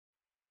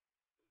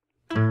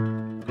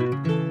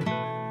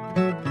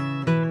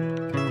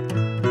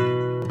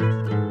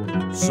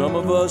Some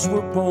of us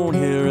were born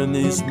here in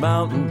these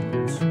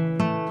mountains.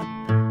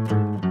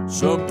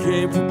 Some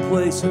came from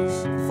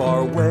places far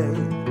away.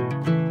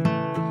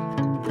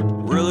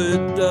 Really,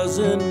 it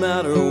doesn't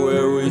matter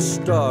where we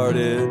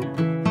started.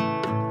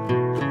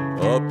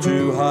 Up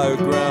to higher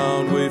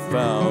ground we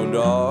found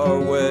our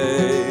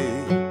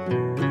way.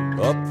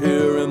 Up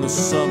here in the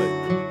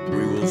summit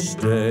we will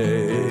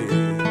stay.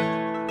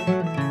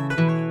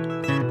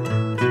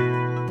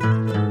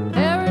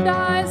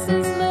 Paradise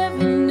is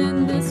living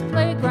in this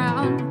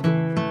playground.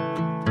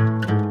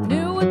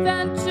 New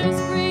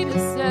adventures greet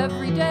us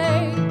every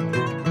day.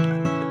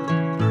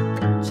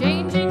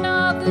 Changing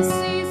of the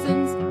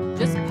seasons,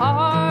 just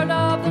part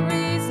of the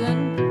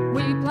reason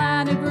we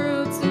planted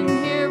roots, and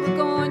here we're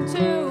going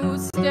to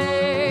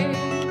stay.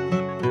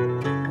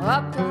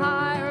 Up to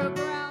higher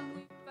ground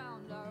we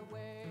found our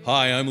way.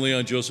 Hi, I'm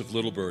Leon Joseph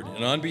Littlebird,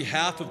 and on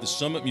behalf of the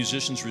Summit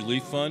Musicians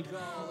Relief Fund,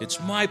 it's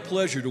my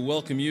pleasure to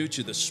welcome you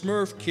to the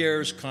SMRF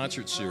Cares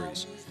Concert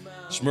Series.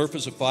 SMRF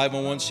is a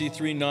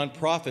 501c3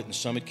 nonprofit in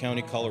Summit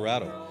County,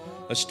 Colorado,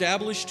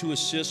 established to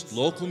assist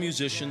local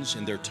musicians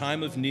in their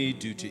time of need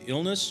due to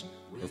illness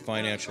or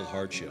financial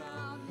hardship.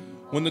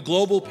 When the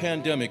global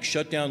pandemic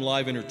shut down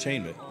live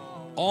entertainment,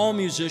 all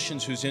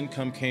musicians whose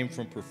income came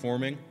from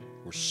performing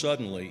were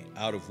suddenly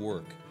out of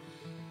work.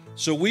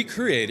 So we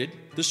created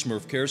the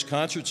SMRF Cares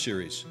Concert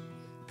Series,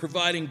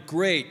 providing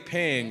great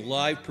paying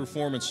live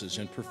performances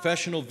and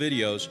professional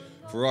videos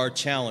for our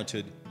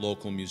talented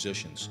local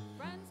musicians.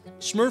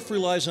 SMRF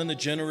relies on the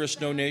generous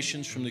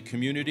donations from the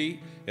community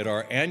at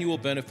our annual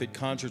benefit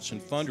concerts and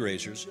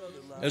fundraisers,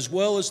 as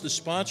well as the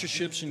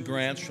sponsorships and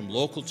grants from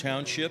local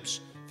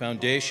townships,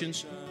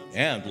 foundations,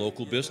 and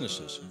local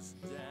businesses.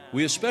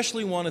 We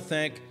especially want to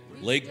thank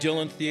Lake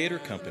Dillon Theater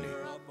Company,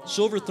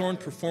 Silverthorne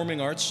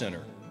Performing Arts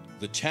Center,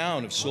 the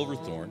town of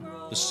Silverthorne,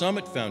 the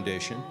Summit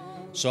Foundation,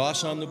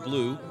 Sauce on the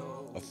Blue,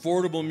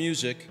 Affordable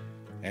Music,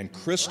 and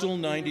Crystal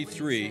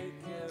 93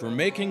 for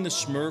making the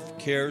SMRF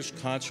Cares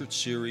Concert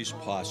Series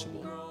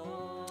possible.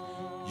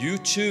 You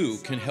too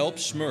can help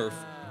SMRF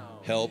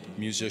help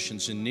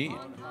musicians in need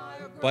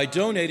by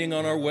donating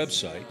on our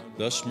website,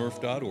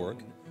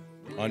 thesmrf.org,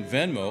 on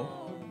Venmo,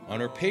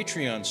 on our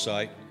Patreon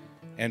site,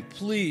 and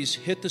please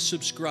hit the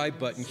subscribe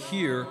button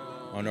here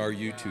on our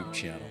YouTube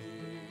channel.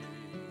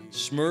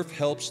 SMRF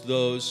helps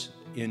those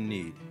in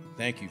need.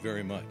 Thank you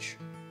very much.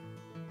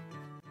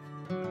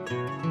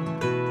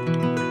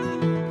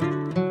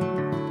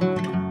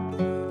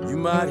 You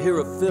might hear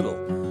a fiddle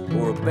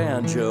or a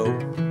banjo,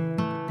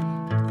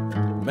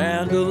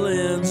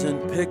 mandolins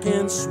and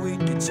picking sweet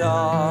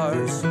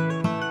guitars.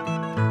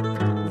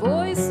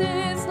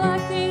 Voices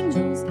like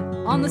angels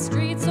on the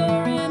streets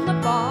or in the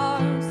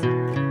bars.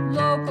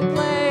 Local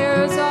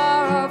players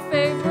are our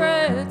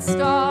favorite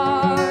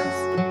stars,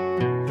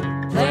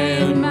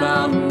 playing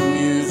mountain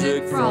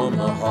music from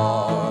the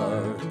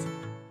heart.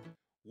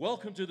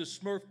 Welcome to the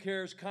SMRF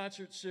Cares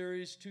Concert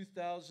Series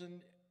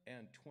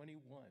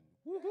 2021.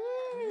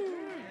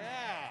 Woohoo!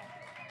 Yeah!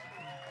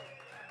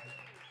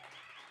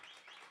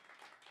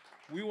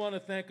 We want to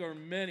thank our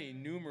many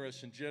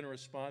numerous and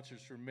generous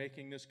sponsors for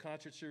making this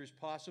concert series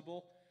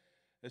possible,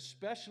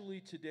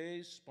 especially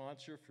today's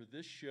sponsor for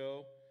this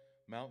show,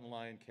 Mountain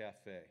Lion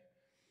Cafe.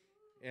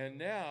 And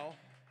now,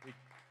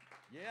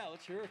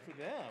 let's hear it for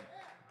them.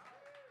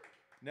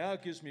 Now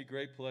it gives me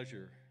great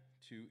pleasure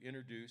to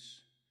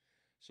introduce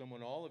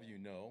someone all of you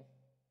know,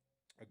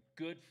 a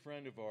good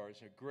friend of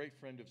ours, a great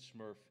friend of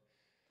SMRF,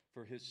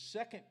 for his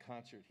second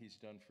concert he's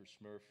done for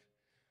SMRF.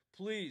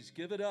 Please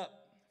give it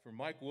up for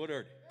Mike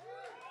Woodard.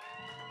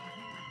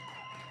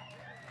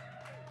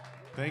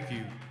 Thank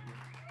you.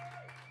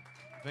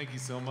 Thank you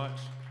so much.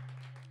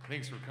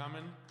 Thanks for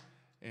coming.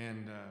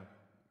 And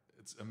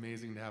it's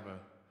amazing to have a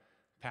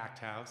packed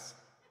house,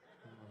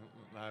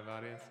 live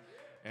audience.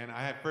 And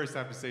I first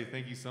have to say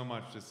thank you so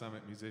much to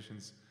Summit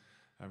Musicians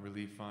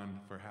Relief Fund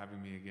for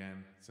having me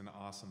again. It's an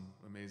awesome,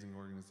 amazing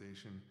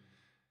organization,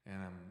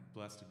 and I'm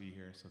blessed to be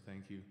here, so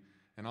thank you.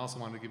 And also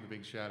want to give a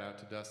big shout out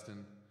to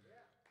Dustin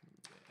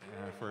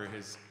for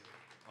his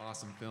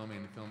awesome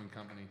filming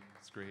company.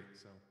 It's great.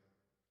 So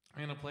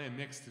I'm going to play a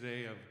mix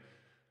today of,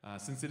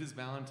 since it is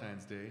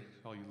Valentine's Day,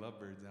 all you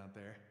lovebirds out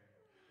there,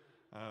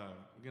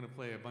 I'm going to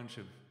play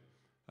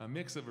a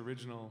mix of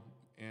original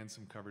and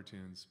some cover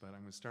tunes, but I'm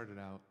going to start it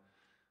out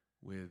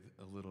with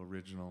a little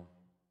original.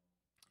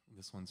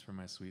 This one's for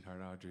my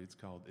sweetheart Audrey. It's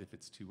called If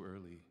It's Too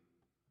Early.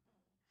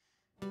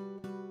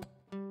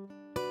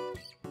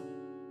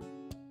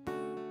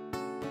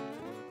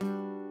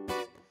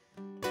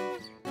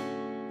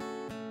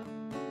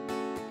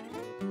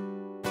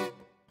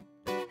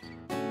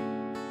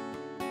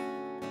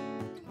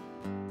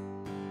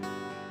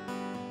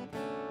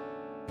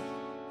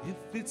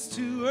 If it's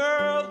too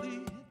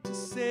early to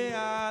say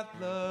I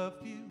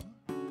love you,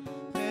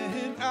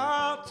 then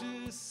I'll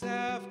just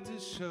have to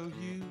show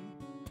you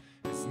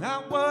it's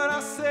not what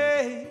I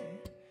say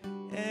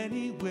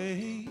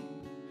anyway.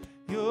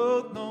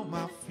 You'll know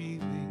my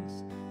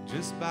feelings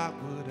just by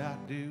what I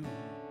do.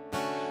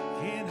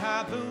 Can't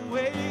hide the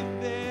way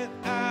that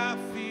I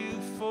feel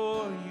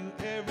for you.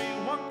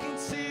 Everyone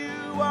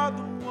are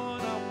the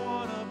one I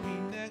wanna be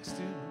next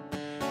to.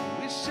 I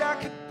wish I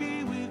could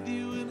be with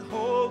you and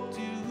hold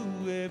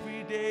you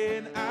every day,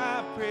 and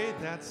I pray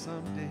that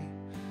someday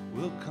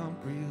will come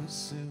real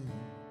soon.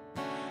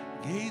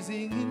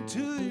 Gazing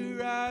into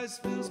your eyes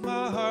fills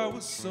my heart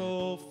with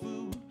soul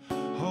food.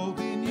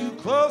 Holding you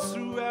close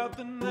throughout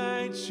the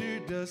night sure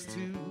does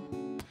too.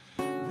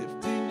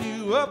 Lifting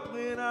you up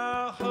when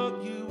I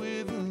hug you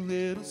with a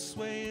little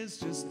sway is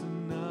just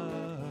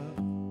enough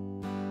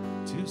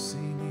to see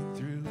me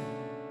through.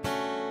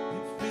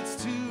 If it's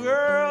too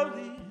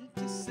early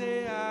to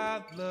say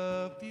I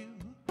love you,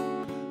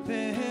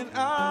 then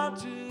I'll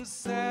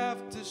just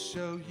have to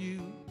show you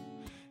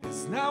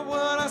it's not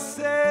what I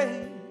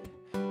say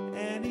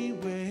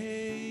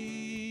anyway.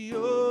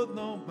 You'll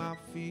know my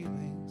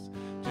feelings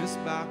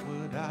just by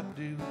what I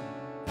do.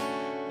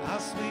 I'll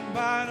swing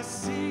by to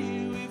see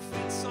you if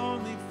it's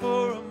only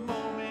for a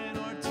moment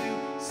or two.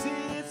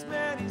 Sing as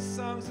many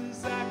songs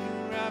as I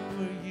can write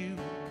for you.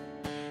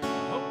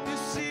 I hope you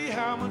see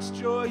how much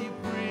joy you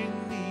bring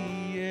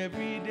me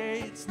every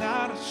day. It's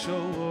not a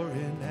show or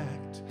an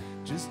act,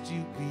 just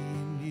you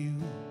being you.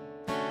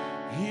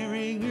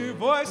 Hearing your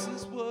voice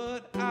is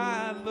what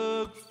I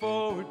look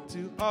forward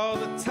to. All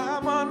the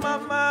time on my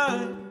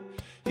mind,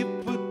 you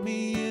put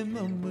me in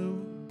the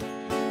mood.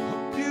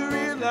 Hope you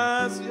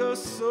realize you're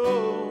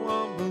so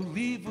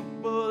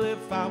unbelievable.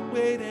 If I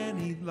wait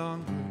any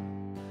longer,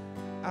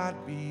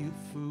 I'd be a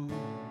fool.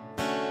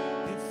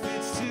 If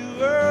it's too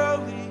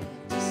early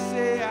to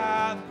say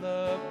I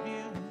love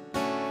you,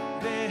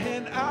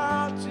 then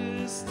I'll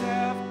just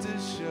have to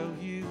show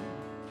you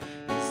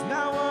it's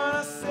not what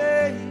I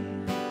say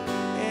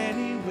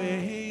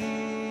anyway.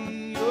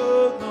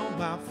 You'll know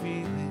my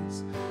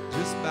feelings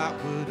just about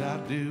what I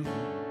do.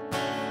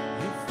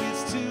 If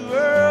it's too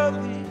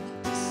early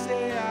to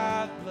say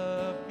I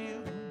love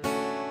you,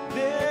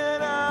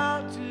 then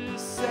I'll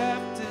just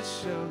have to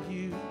show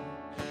you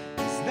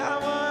it's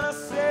not what I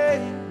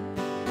say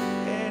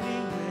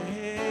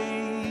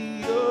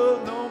anyway. You'll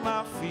know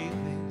my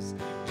feelings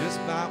just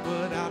about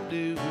what I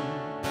do.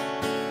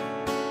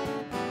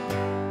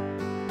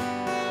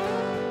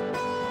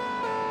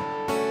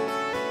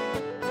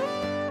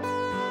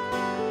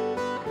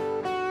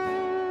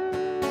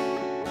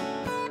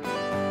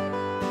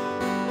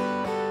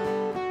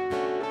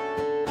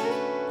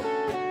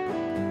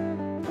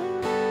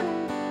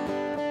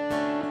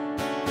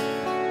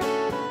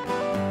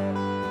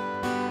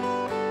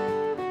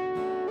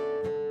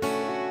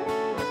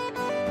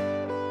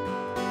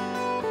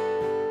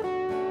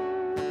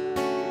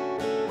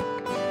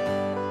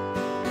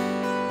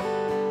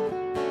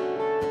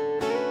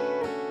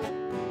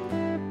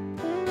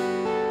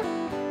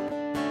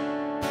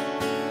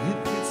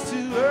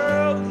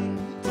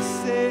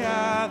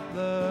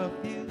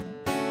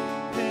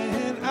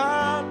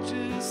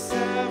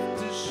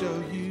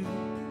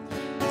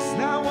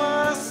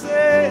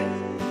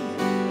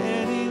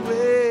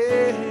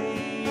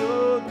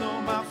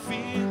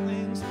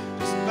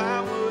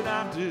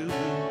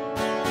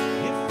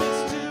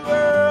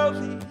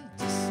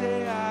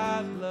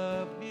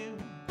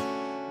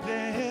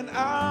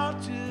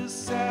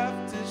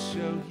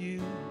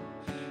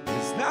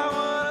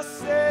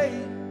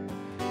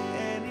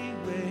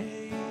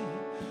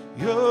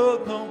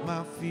 You'll know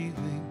my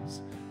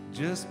feelings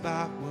just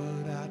by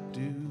what I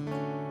do.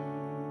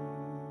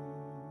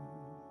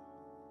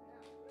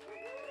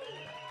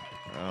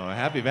 Oh,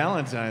 happy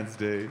Valentine's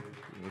Day.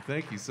 Well,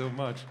 thank you so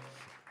much.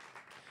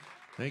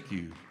 Thank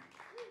you.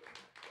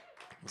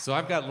 So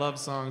I've got love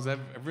songs. I've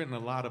written a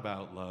lot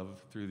about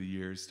love through the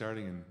years,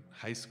 starting in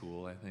high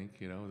school, I think.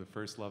 You know, the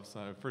first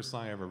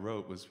song I ever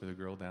wrote was for the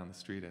girl down the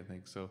street, I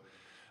think. So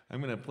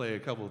I'm going to play a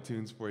couple of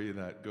tunes for you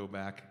that go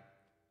back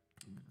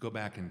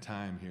in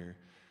time here.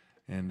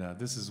 And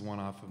this is one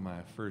off of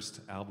my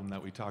first album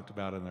that we talked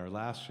about in our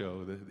last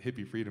show, the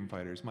Hippie Freedom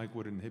Fighters,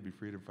 Mike-Woodard and the Hippie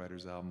Freedom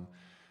Fighters album.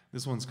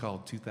 This one's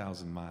called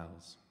 2,000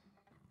 Miles.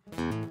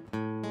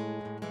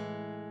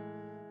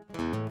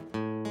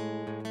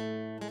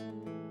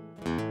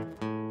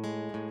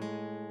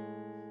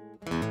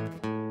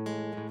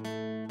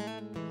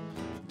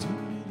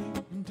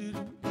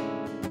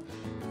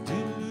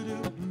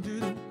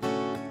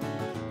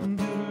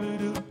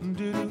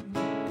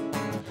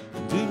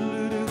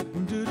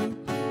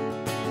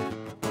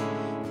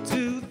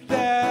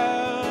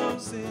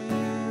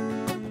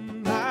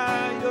 2,000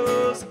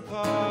 miles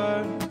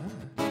apart,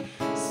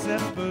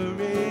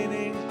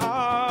 separating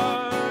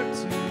our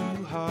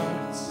two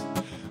hearts.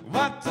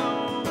 Why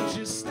don't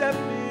you step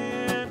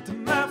into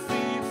my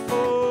feet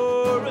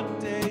for a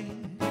day?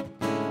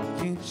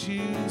 Can't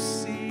you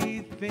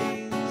see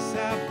things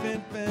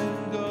haven't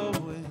been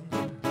going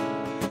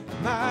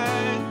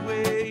my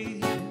way?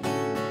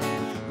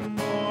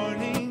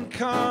 Morning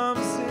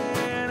comes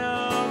in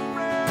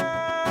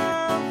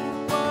around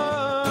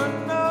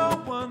one,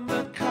 no one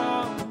to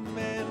come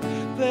and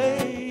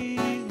play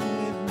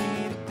with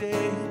me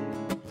today.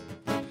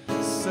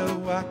 So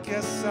I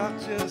guess I'll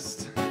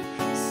just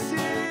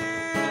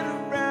sit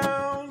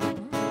around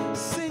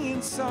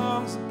singing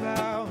songs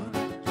about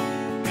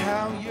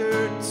how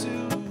you're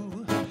too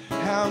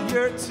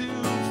we're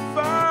too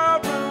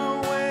far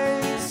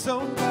away,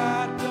 so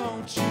why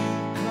don't you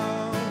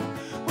come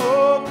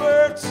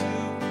over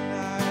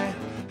tonight?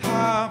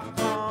 Hop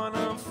on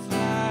a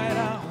flight,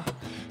 I'll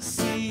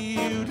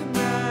see you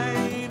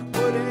tonight.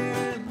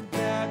 Wouldn't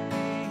that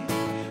be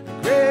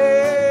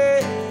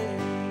great?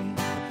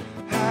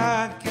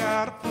 I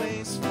got a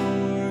place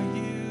for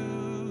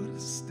you to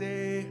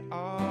stay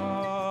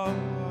all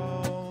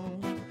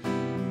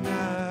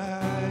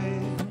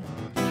night.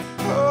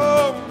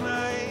 All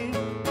night.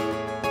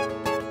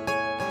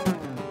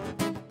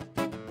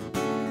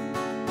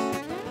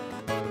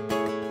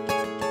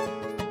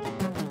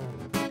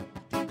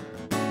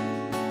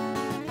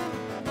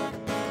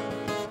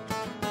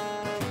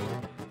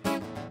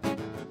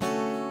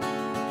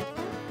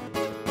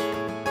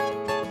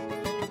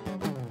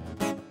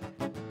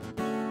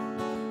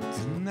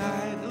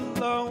 Tonight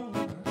alone,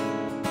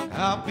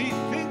 I'll be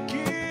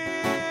thinking,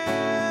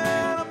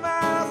 am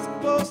I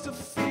supposed to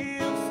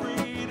feel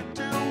free to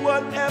do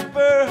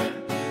whatever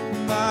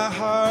my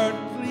heart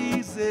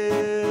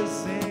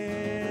pleases?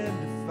 And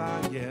if I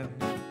am,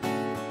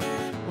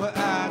 well,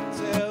 I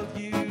tell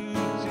you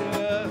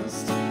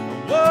just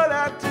what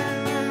I do.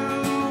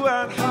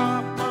 I'd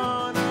hop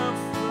on a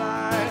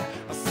flight,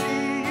 I'll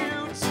see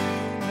you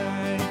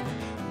tonight.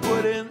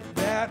 Wouldn't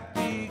that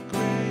be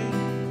great?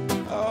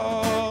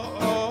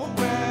 Oh,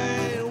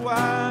 wait,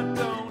 why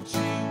don't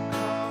you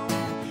come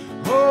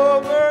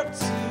over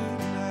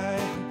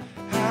tonight?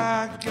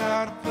 I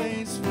got a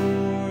place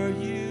for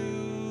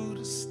you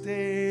to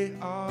stay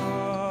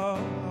all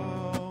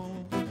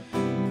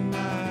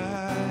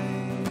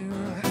night.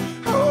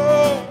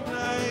 All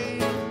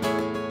night.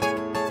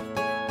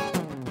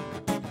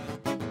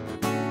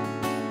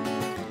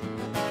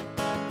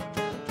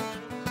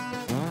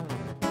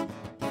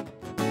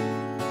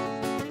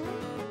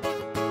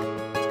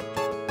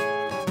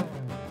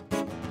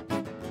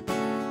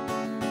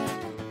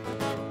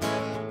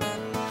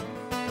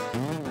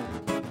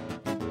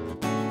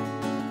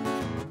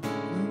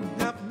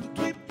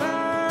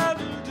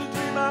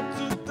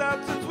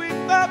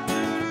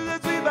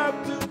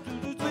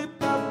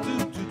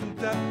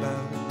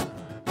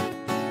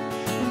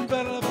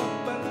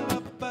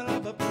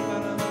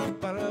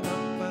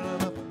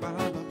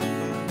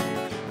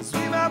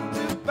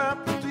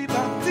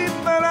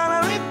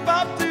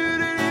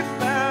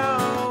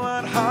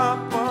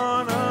 Hop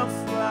on a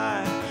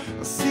flight,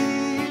 I'll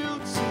see you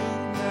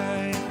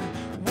tonight.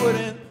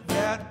 Wouldn't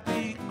that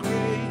be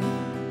great?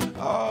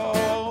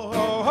 Oh,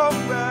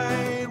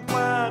 alright,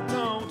 why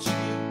don't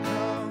you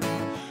come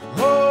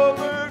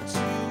over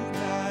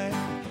tonight?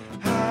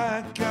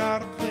 I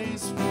got a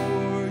place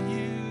for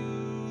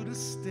you to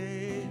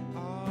stay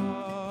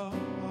all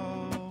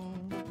night.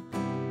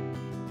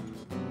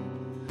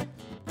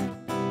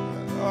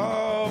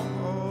 All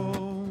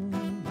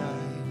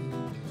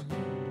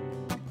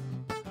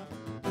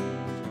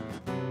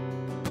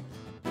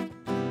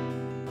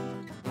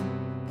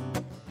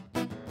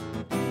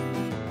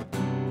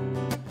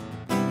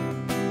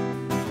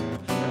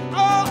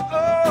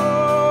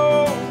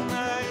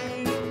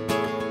night.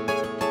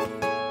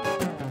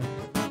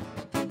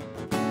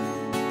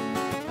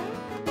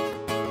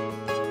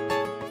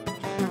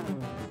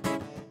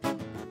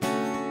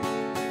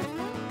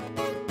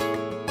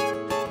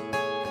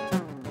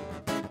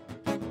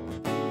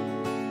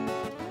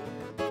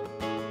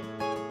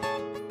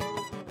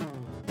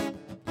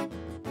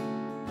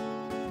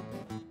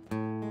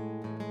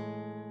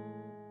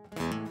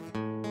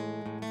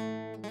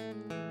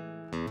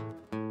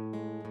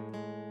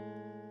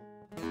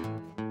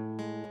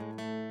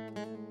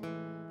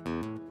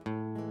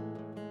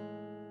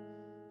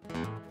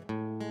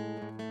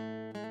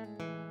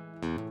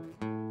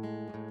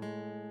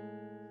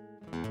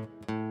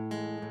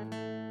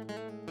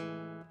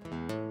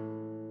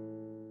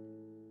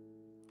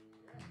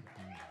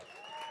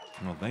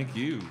 Well, thank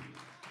you.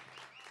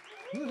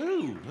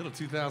 Woohoo! Little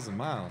 2,000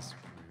 miles.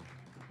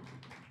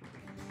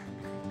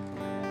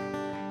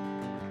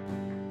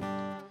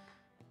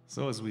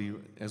 So as we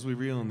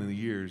reel in the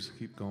years,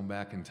 keep going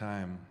back in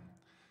time,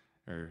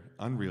 or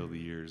unreel the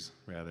years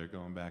rather,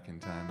 going back in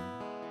time.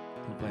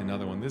 We'll play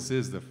another one. This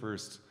is the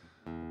first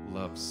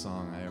love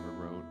song I ever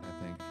wrote, I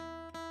think.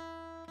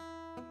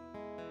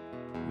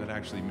 That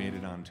actually made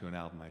it onto an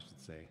album, I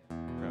should say,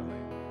 probably.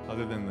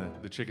 Other than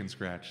the chicken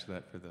scratch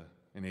that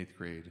in 8th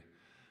grade.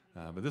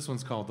 But this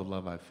one's called The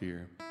Love I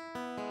Fear.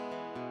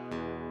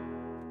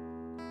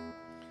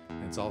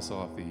 And it's also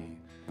off the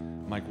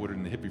Mike Woodard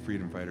and the Hippie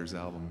Freedom Fighters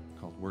album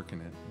called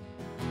Workin' It.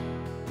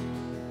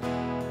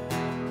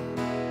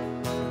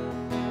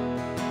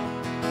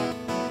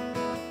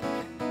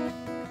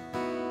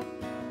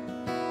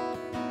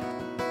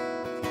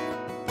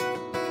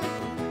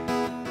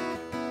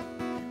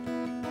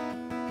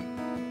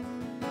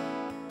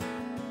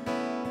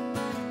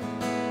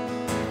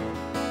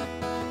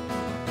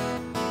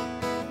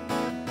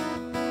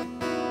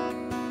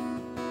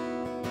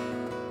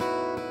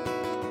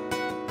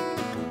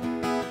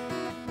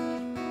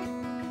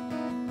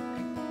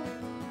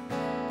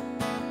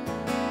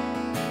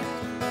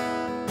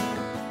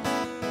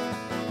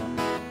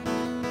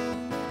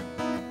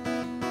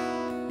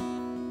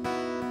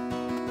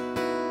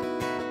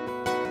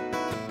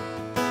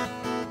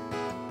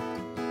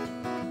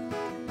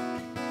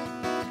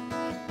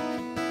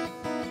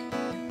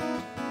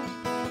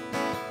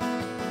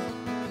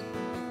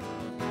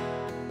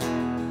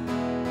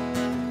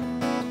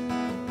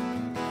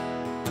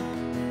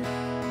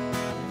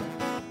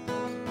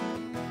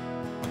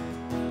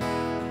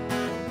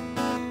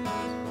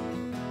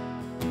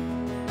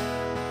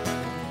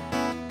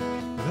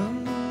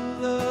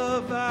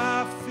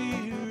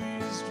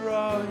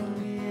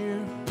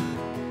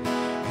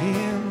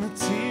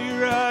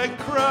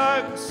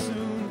 cry will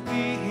soon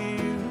be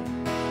here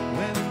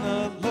when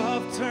the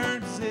love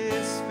turns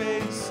its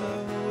face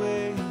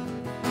away.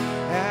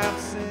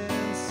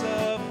 Absence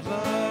of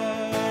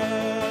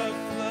love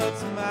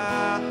floods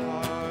my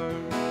heart,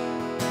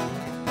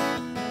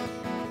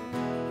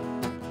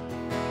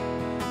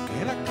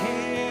 and I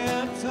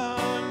can't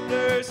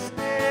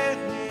understand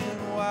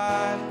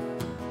why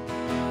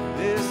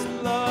this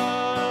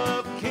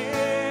love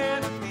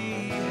can't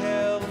be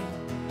held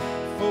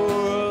for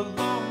a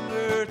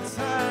longer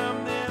time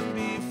than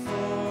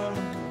before,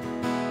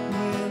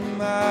 when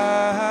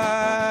my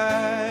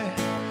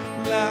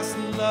last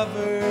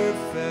lover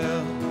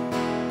fell.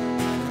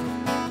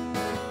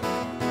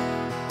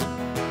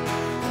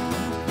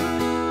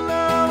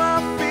 Love, I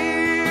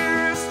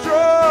fear is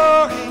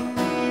drawing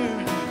near,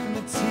 and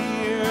the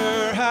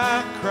tear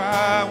I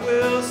cry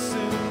will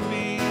soon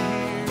be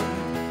here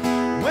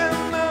when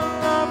the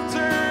love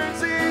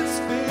turns its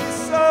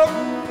face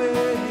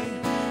away.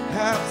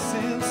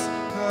 Absence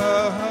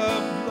of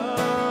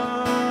love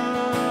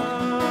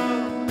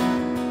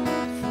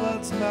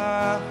floods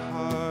my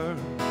heart.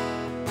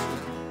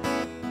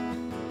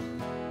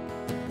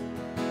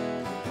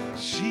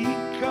 She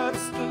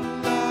cuts the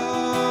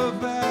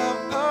love out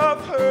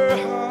of her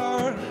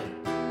heart,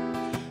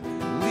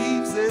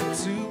 leaves it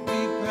to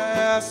be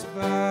passed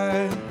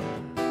by.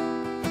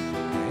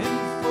 And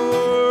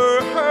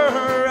for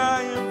her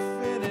I am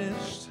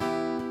finished,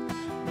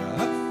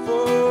 but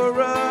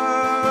for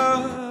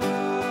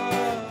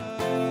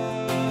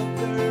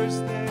others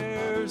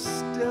there's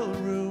still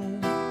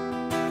room.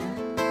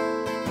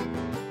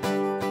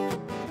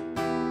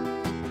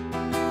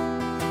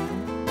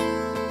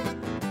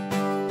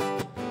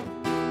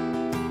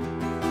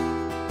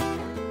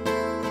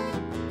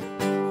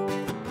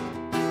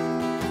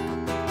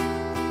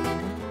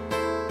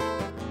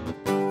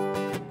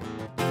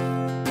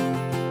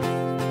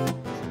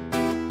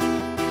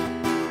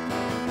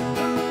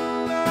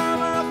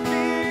 Love, I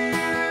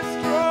fear is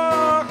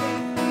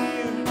drawing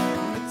near,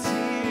 and the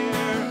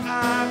tear I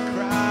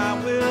cry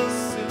will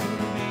soon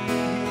be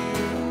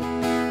here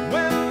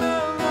when the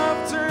love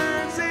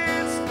turns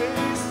its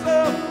face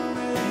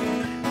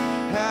away.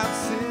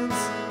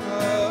 Absence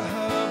of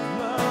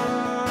love,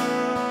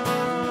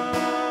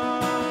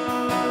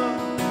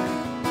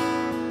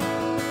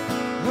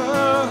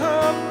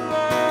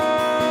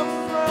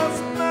 floods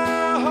my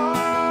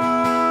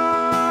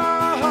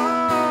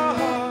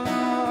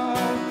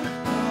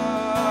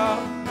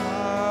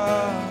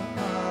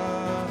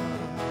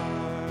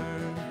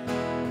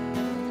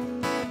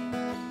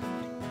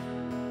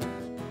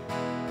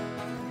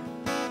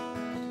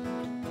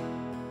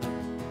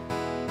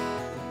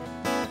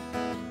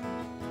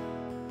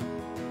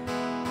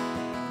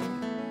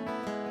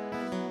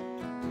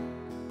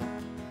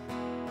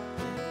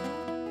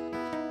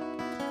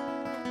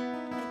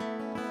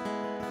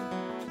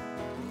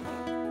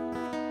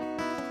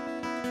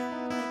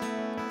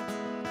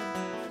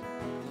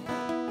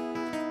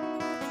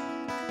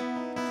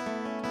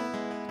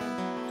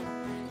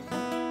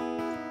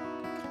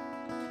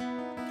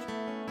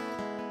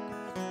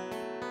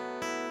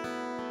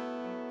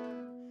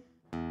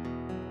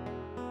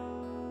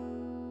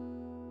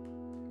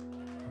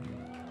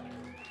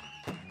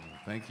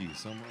Thank you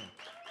so much.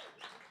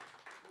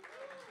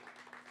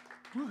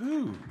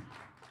 Woohoo!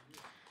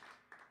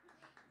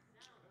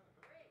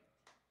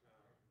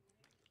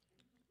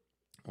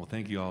 Well,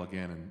 thank you all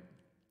again. And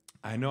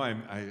I know I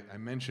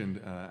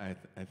mentioned, I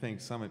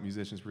thank Summit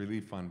Musicians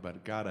Relief Fund,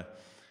 but gotta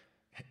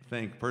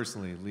thank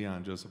personally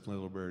Leon Joseph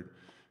Littlebird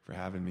for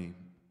having me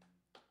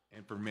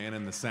and for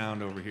manning the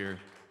sound over here.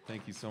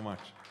 Thank you so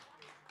much.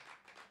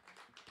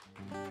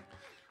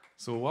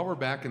 So while we're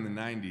back in the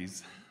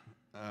 90s,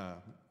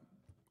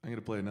 I'm going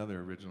to play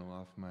another original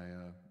off my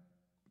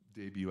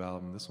debut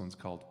album. This one's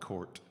called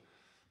Court.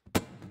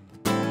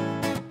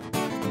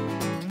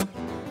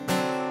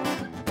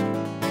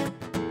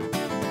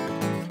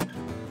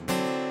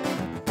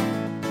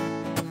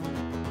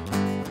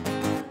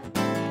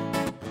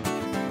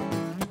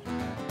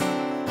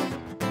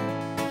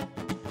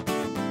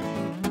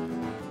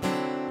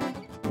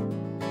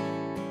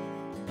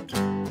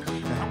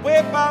 I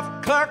whip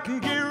off the clock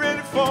and get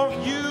ready for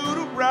you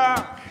to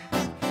rock,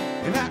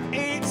 and I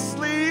ain't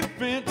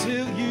sleeping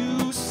till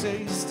you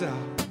say stop.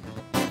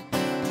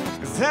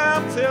 'Cause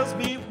time tells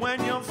me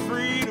when you're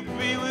free to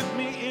be with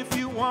me if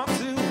you want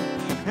to,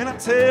 and I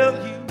tell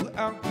you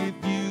I'll give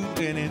you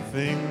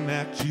anything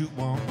that you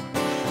want.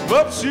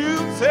 But you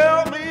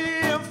tell me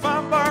if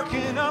I'm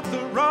barking up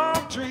the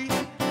wrong tree,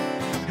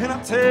 and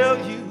I tell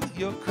you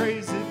you're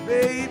crazy,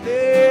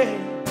 baby,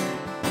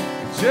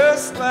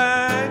 just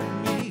like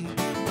me.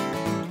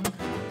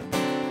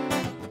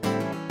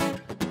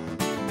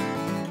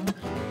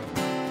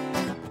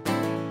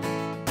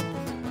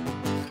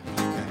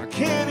 And I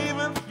can't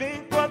even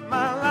think what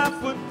my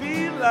life would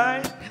be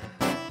like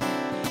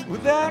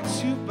without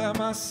you by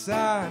my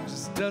side.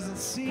 Just doesn't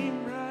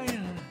seem right.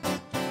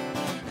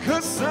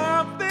 'Cause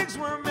some things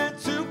were meant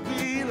to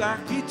be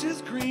like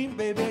peaches green,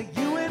 baby,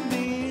 you and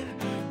me.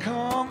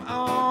 Come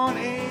on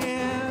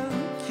and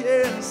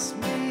miss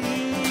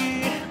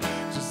me.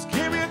 Just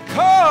give me a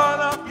call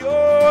of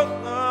your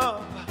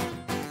love,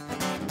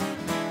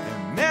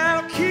 and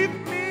that'll keep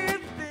me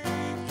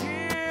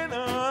thinking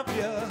of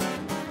you.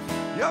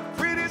 Your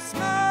pretty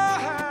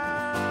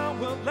smile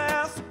will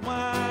last a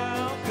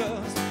while,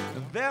 'cause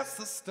that's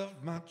the stuff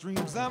my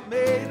dreams are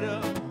made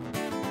of.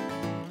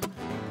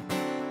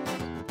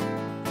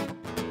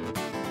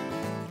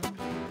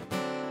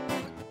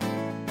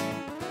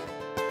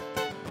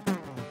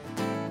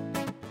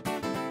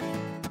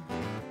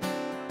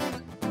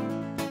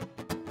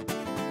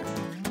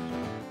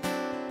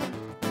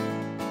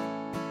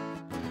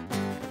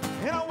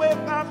 And I wait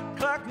by the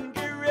clock and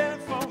get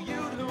ready for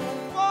you to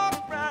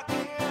walk right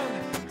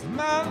in to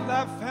my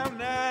life. How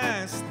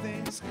nice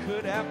things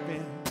could have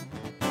been.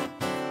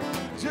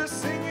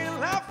 Just singing,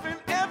 laughing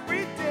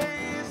every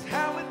day is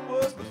how it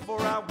was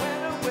before I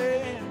went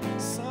away.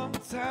 And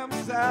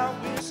sometimes I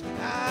wish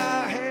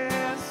I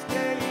had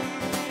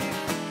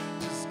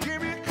stayed. Just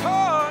give me a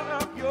call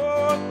of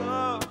your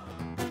love,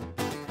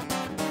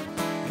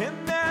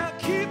 and that'll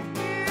keep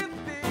me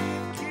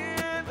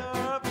thinking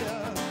of you.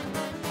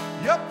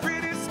 Your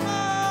pretty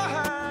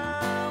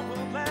smile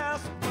will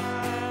last a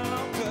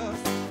while,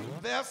 'cause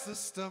that's the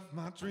stuff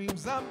my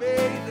dreams are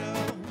made of.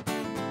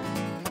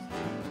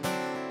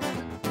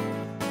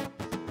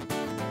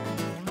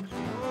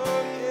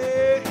 Oh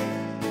yeah.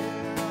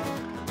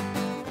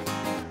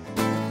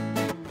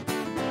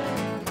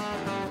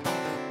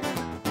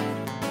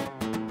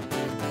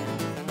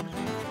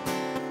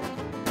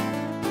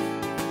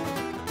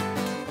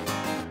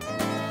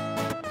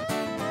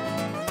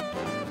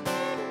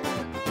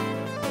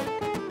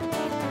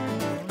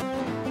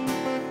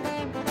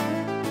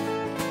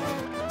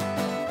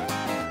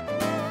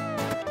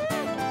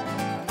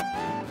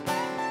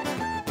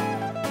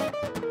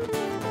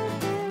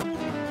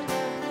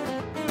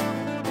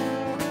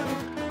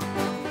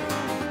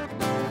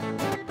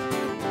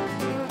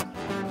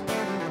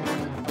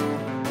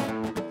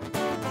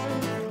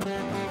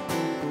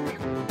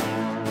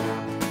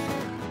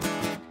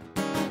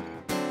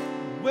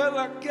 Well,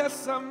 I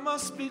guess I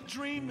must be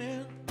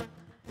dreaming.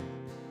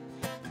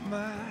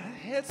 My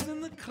head's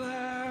in the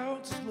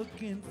clouds,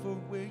 looking for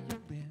where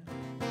you've been.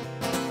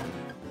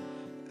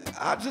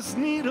 I just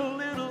need a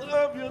little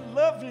of your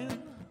loving.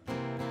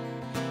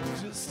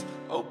 Just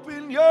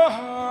open your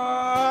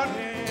heart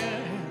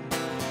and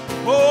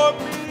pour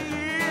me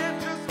in.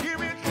 Just give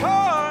me a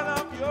card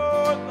of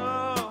your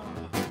love,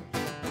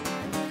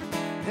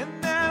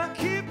 and that'll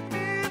keep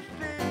me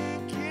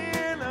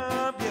thinking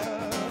of you.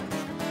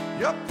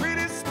 Your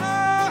pretty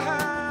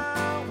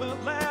smile will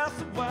last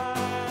a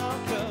while,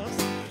 'cause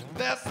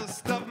that's the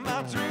stuff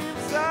my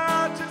dreams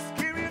are. Just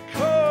give me a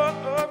cord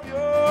of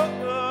your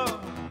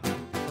love,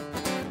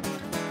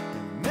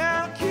 and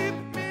that'll keep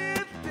me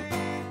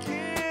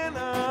thinking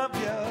of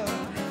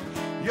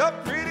you. Your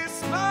pretty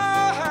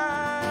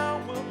smile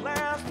will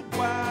last a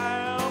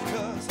while,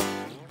 'cause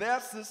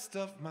that's the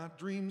stuff my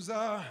dreams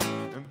are,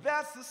 and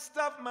that's the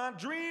stuff my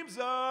dreams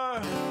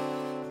are.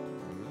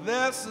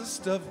 That's the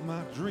stuff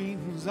my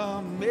dreams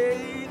are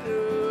made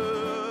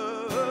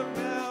of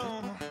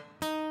now.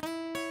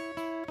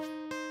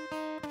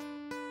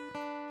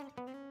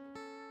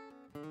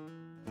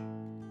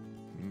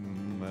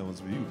 That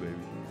one's for you, baby.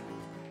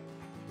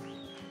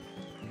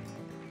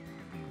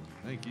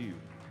 Thank you.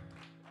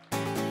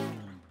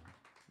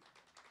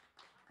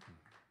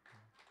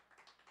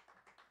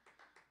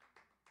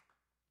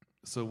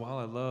 So while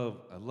I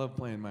love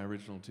playing my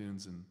original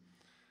tunes, and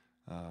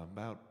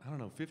about, I don't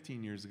know,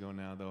 15 years ago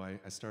now, though,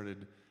 I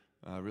started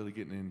really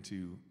getting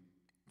into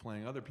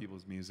playing other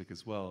people's music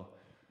as well.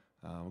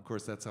 Of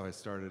course, that's how I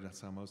started.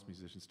 That's how most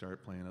musicians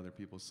start, playing other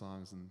people's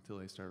songs until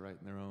they start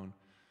writing their own.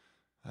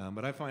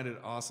 But I find it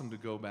awesome to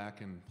go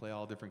back and play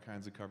all different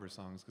kinds of cover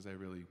songs, because I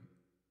really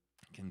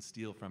can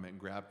steal from it and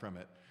grab from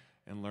it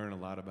and learn a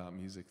lot about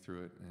music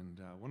through it. And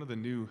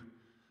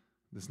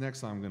this next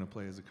song I'm going to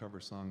play is a cover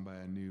song by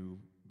a new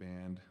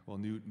band, well,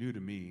 new to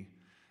me.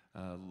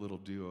 Little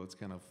duo. It's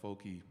kind of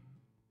folky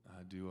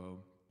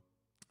duo,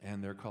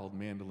 and they're called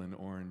Mandolin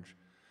Orange.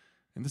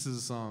 And this is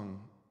a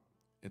song.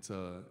 It's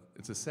a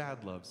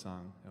sad love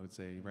song, I would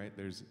say. Right?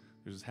 There's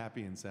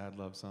happy and sad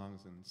love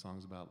songs and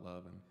songs about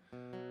love,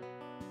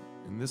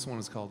 and this one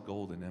is called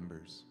Golden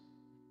Embers.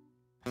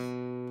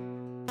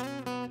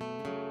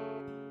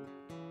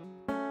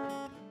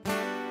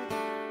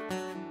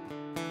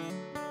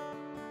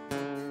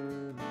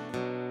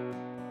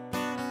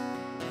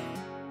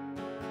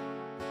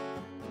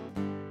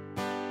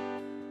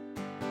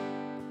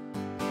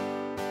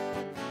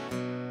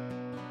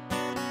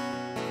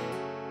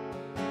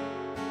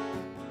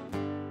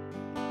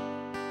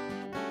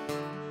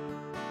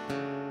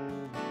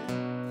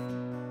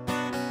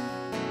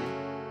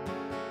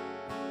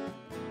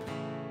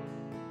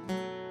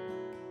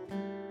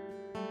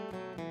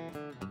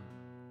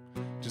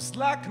 Just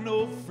like an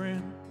old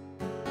friend,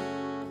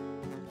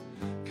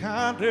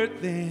 kinder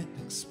than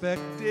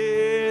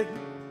expected.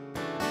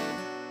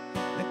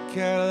 That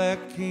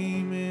Cadillac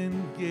came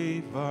and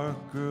gave our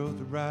girl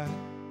the ride.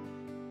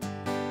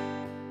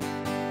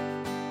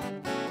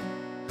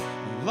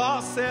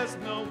 Loss has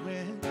no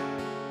end.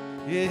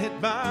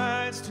 It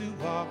binds to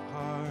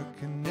our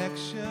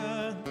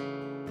connection.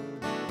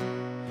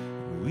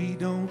 We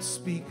don't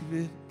speak of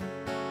it.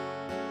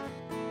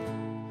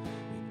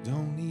 We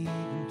don't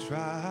even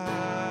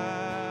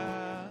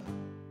try.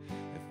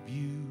 If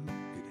you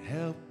could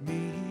help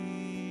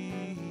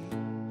me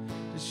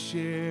to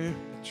share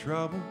the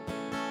trouble,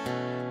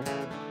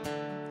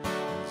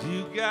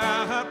 you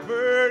got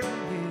burden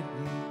in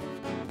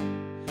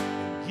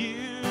you.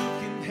 You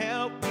can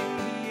help me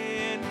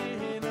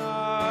in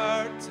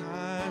our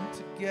time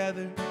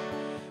together.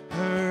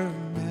 Her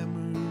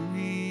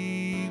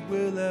memory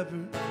will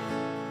ever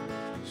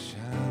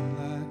shine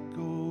like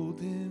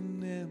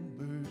golden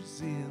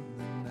embers in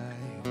the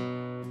night.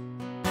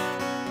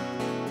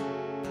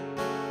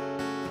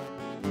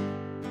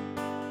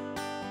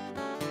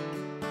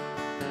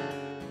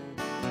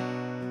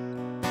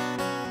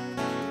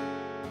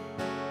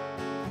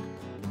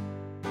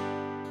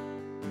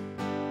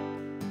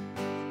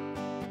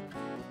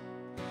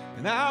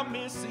 And I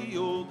miss the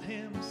old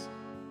hymns,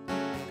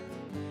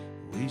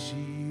 the way she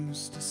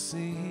used to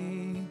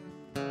sing.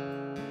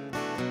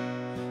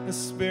 The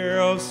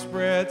sparrow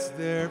spreads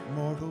their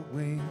mortal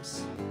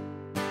wings.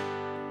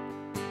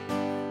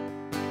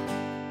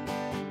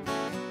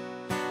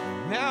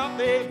 Now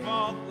they've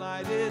all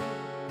glided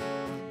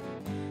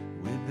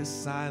with the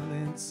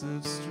silence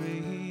of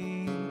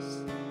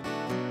streams,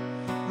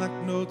 like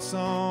notes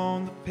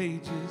on the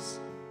pages.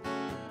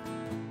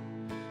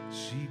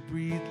 She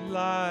breathed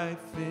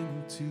life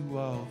into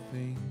all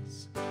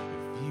things.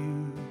 If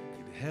you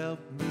could help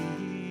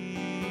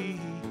me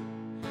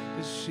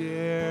to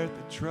share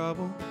the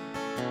trouble,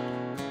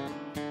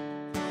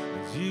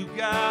 you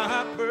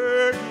got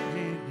burden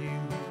in you,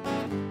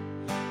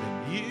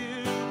 and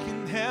you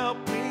can help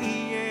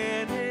me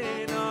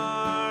in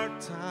our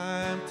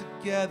time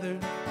together.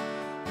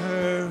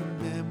 Her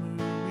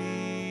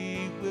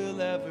memory will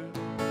ever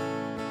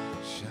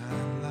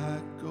shine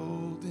like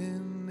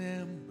golden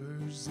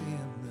embers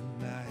in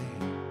the night.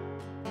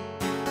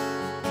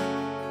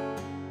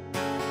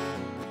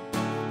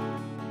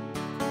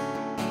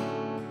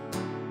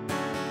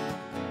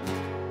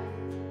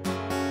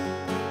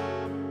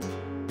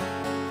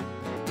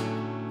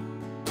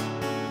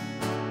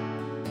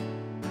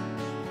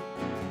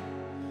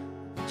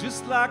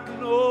 Just like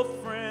an old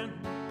friend,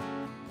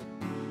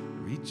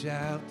 reach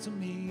out to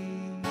me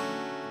and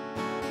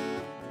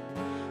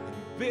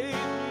bathe me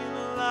in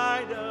the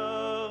light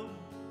of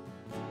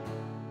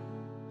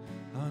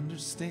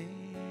understanding,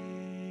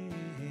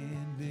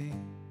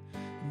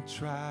 and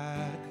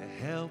try to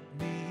help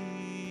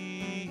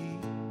me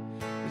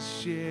to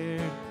share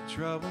the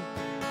trouble.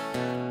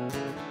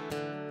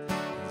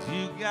 'Cause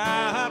you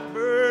got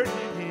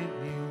burden in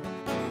you,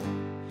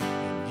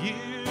 and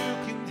you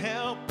can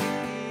help me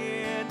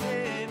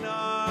in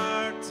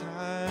our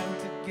time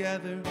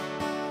together.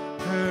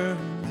 Her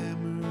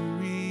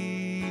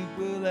memory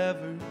will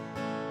ever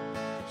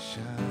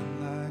shine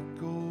like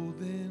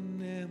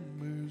golden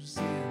embers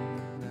in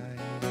the night.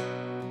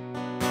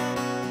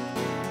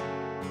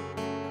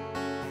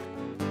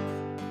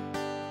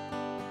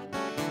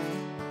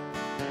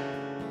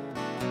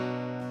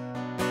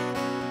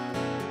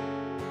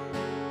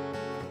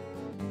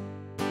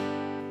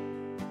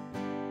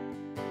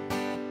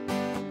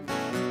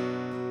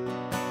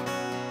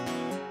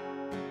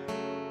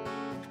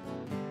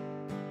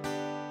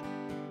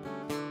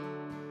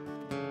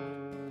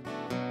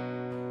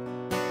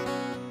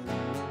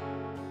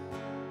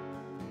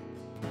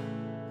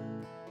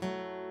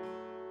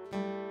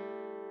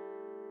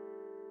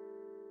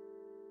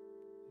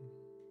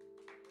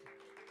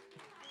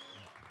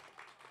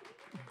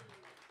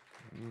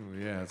 Ooh,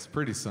 yeah, it's a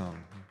pretty song.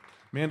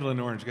 Mandolin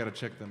Orange, got to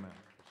check them out.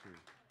 Sure.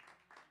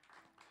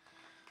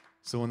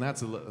 So when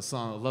that's a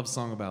love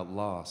song about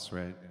loss,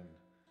 right? And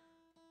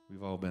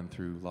we've all been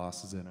through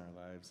losses in our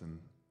lives, and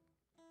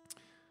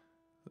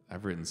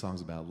I've written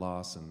songs about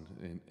loss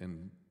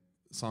and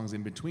songs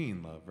in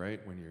between love, right?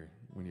 When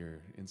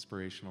you're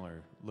inspirational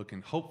or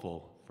looking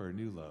hopeful for a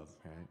new love,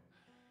 right?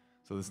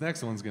 So this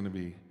next one's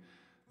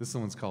this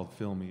one's called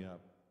Fill Me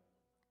Up,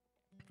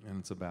 and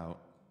it's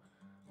about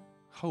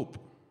hope.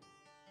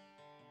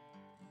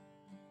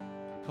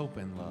 Hope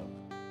and love.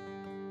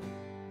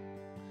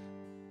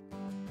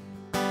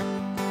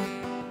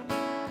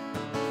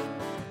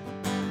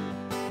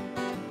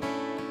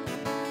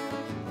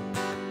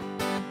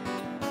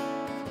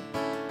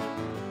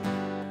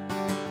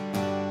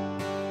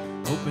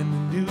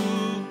 Open new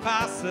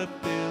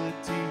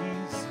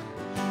possibilities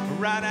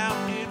right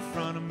out in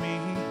front of me.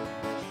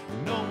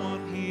 No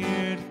one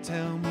here to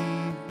tell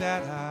me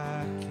that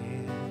I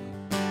can.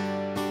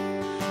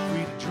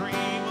 Free to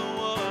dream of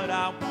what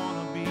I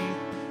want to be.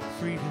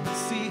 Free to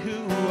see who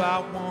I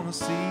want to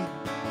see.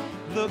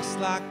 Looks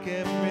like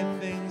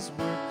everything's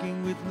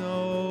working with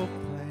no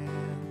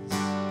plans.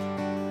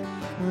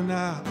 When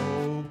I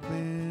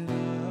open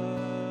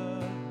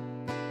up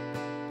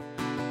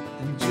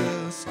and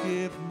just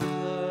give me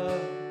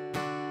love,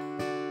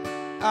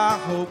 I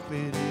hope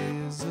it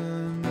is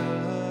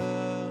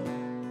enough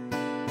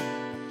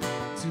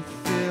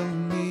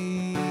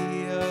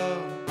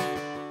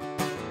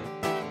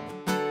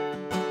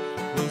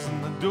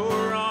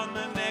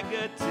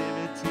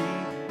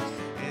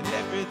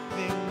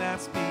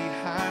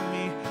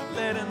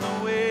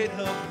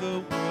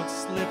world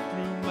slip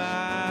through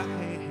my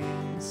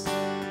hands.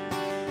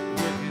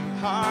 Working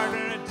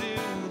harder to do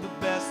the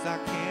best I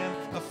can.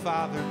 A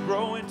father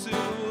growing to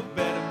a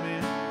better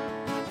man.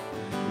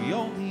 We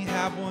only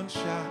have one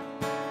shot.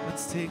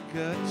 Let's take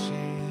a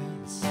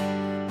chance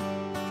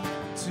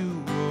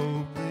to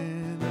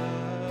open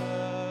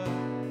up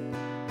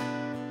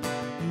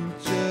and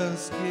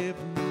just give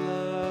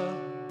love.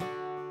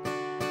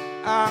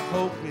 I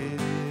hope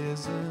it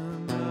is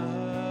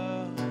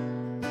enough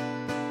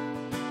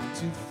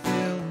to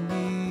fill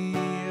me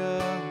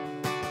up.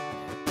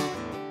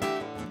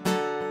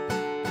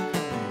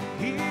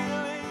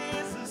 Healing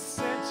is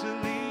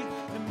essentially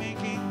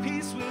making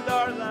peace with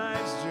our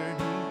life's journey.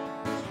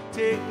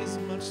 Take as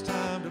much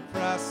time to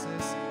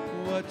process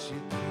what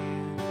you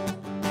can.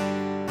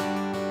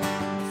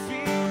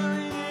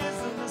 Feeling is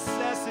a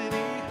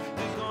necessity.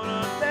 Ain't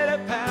gonna let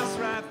it pass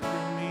right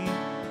through me.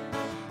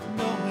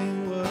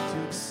 Knowing what to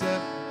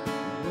accept,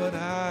 what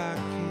I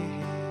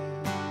can.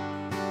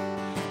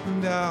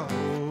 And I'll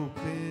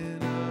open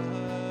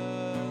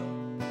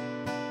up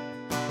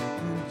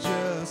and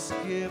just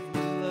give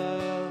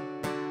love.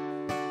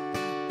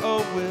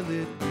 Oh, will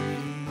it be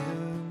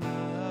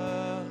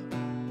enough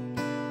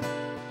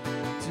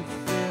to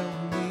fill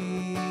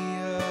me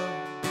up?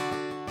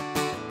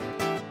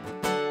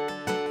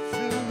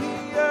 Fill me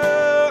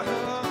up.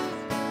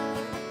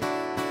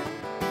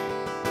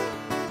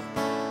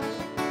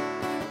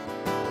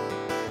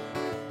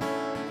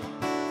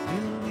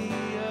 Fill me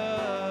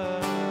up.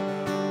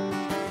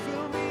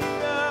 Fill me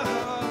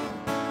up.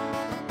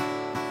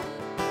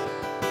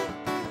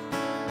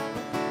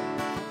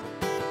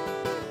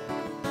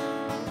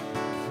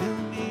 Fill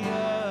me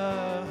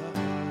up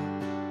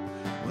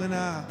when I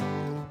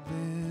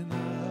open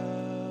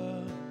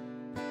up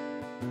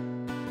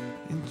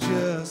and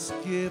just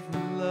give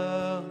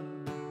love.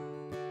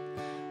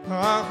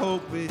 I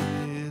hope it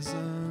is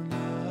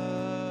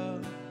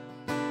enough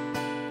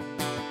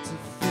to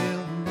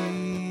fill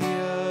me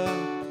up.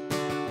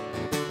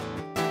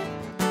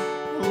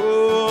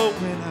 Oh,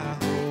 when I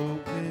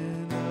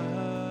open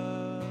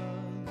up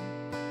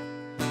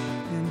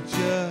and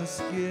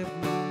just give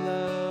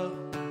love.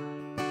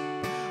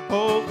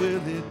 Oh,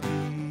 will it be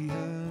enough?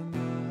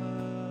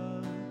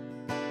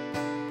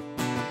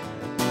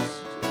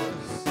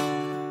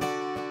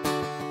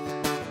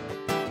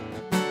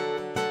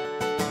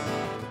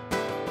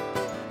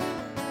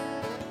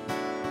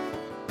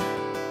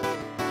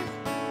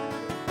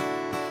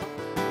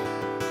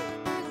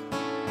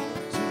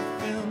 Just to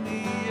fill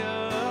me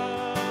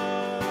up,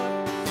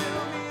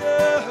 fill me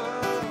up.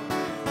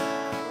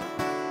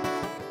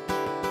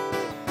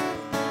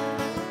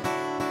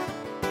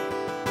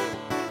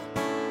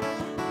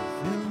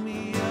 Fill me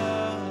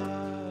up.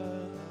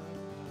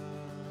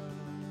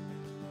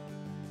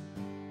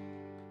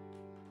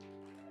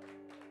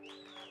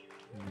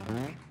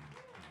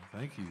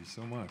 Thank you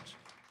so much.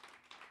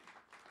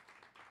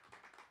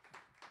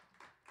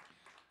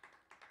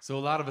 So a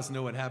lot of us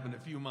know what happened a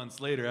few months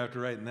later after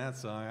writing that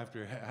song,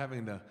 after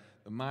having the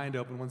mind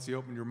open. Once you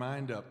open your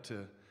mind up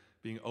to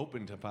being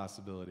open to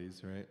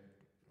possibilities, right?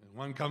 And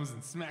one comes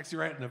and smacks you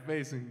right in the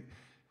face.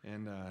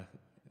 And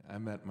I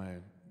met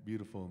my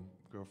beautiful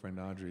girlfriend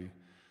Audrey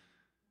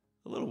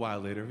a little while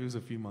later. It was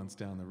a few months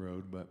down the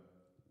road,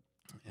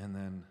 and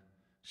then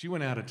she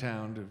went out of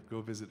town to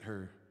go visit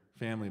her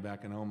family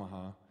back in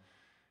Omaha.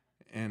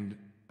 And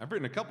I've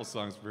written a couple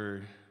songs for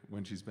her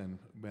when she's been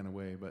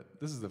away, but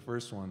this is the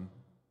first one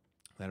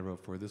that I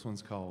wrote for her. This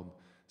one's called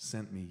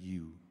Sent Me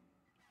You.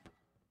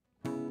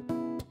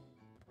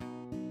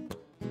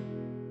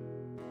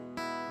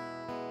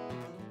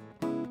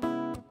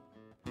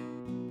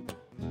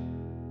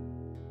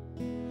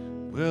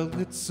 Well,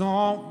 it's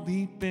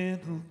only been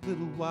a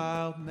little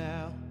while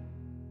now,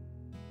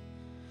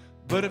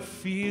 but it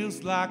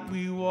feels like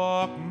we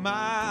walk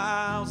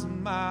miles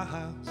and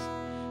miles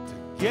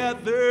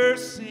together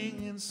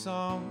singing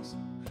songs.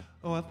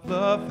 Oh, I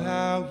love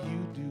how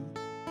you do.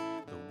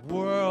 The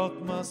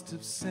world must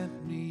have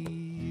sent me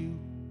you.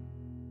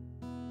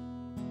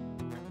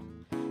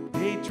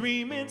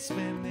 Daydreaming,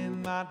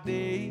 spending my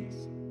days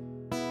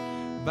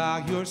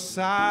by your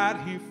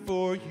side, here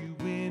for you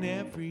in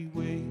every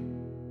way.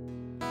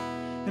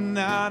 And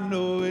I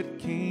know it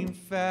came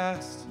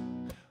fast.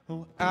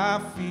 Oh, I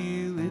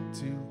feel it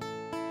too.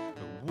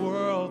 The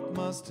world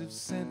must have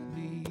sent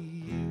me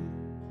you.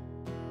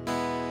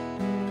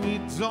 And we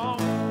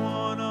don't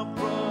wanna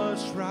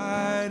rush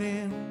right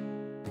in.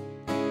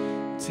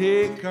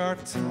 Take our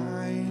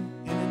time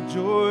and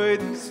enjoy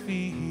these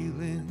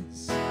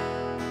feelings.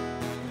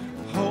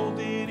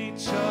 Holding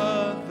each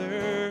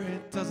other,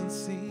 it doesn't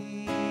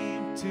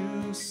seem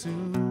too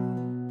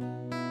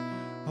soon.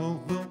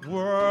 Oh, the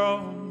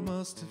world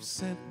must have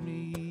sent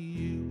me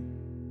you.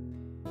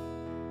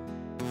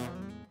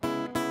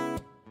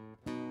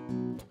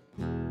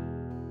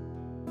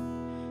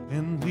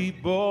 And we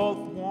both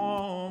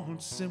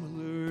want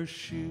similar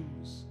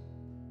shoes.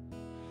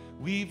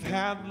 We've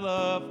had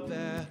love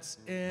that's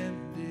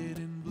ended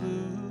in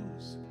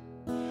blues,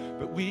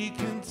 but we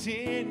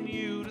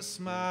continue to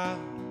smile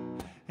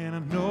and I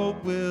know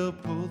we'll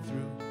pull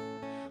through.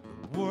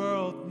 The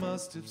world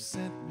must have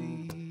sent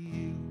me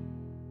you.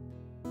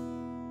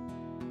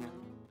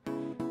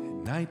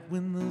 At night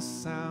when the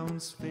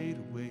sounds fade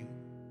away,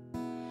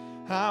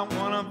 I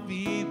wanna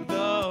be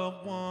the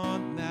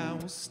one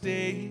that will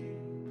stay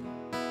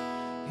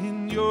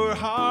in your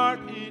heart,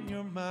 in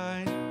your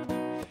mind.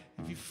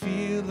 If you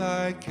feel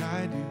like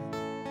I do,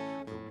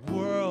 the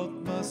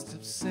world must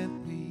have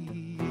sent me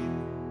you.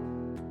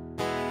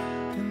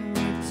 And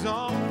we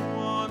don't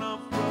wanna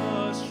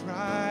rush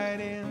right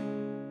in.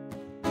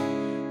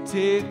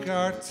 Take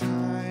our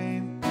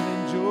time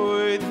and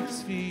enjoy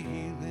these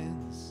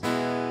feelings.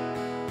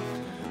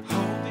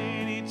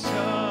 Holding each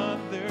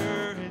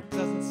other, it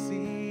doesn't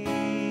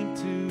seem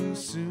too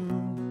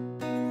soon.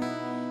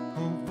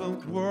 Oh, the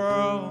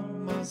world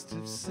must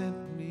have sent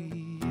me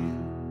you.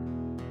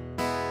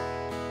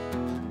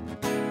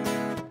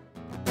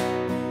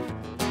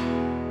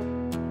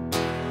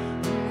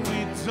 We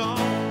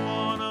don't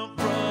wanna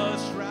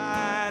rush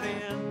right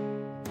in.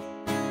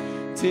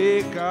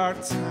 Take our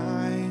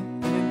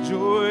time and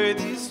enjoy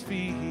these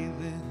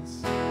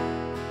feelings.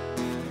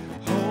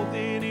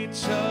 Holding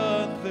each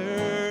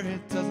other,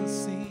 it doesn't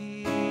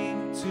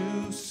seem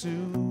too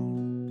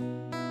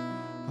soon.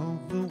 Oh,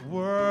 the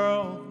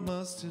world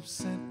must have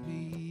sent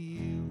me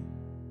you.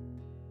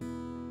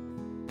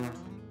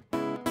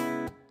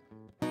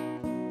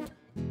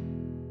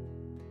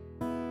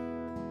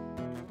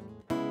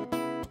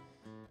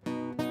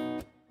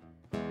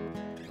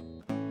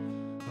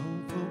 Oh,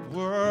 the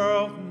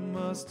world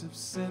must have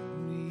sent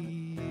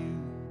me you.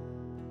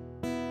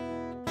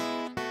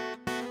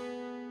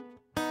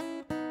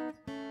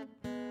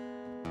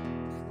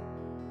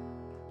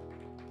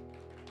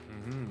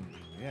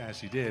 Yeah,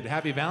 she did.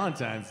 Happy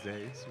Valentine's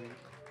Day. Sweet.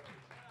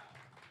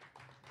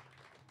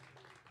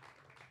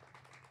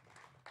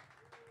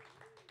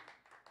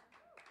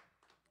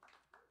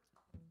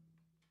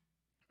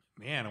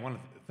 Man, I want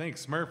to thank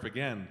Smurf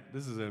again.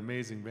 This is an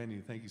amazing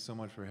venue. Thank you so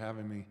much for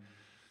having me.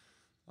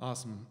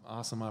 Awesome,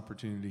 awesome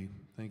opportunity.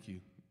 Thank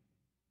you.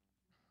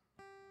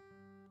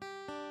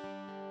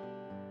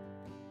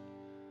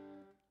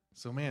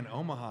 So, man,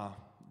 Omaha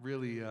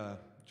really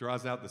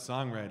draws out the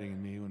songwriting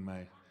in me when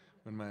my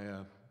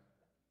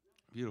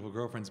beautiful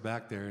girlfriend's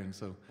back there. And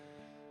so,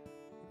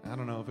 I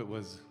don't know if it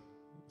was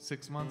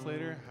 6 months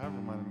later, however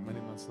many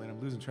months later.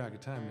 I'm losing track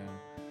of time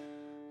now.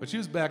 But she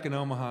was back in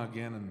Omaha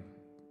again, and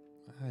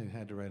I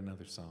had to write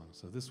another song.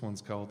 So this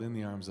one's called In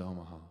the Arms of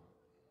Omaha.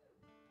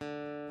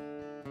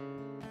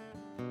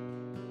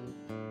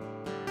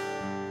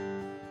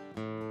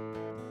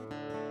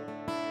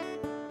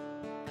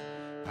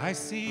 I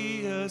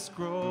see us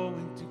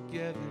growing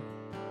together,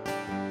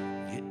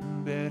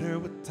 getting better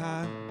with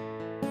time.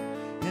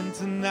 And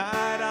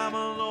tonight I'm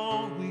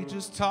alone, we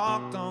just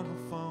talked on the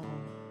phone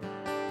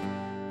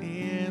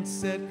and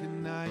said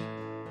goodnight.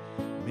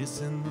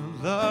 Missing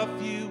the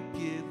love you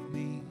give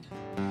me,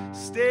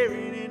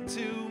 staring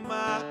into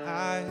my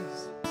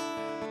eyes.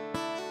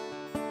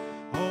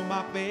 Oh,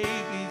 my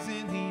baby's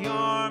in the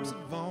arms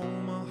of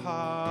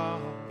Omaha. I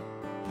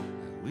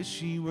wish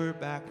she were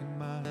back in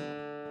mine.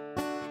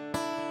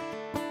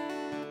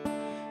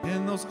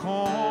 In those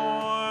cornfields,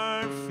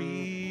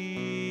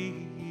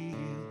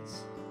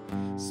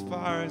 as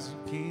far as you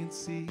can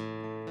see.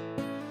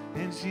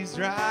 And she's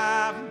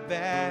driving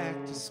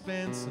back to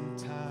spend some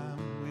time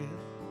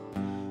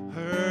with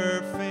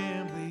her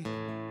family.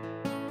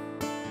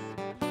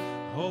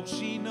 Hope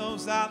she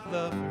knows I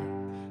love her.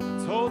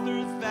 I told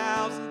her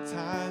 1,000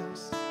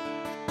 times.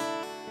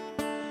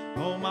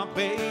 Oh, my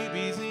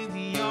baby's in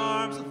the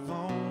arms of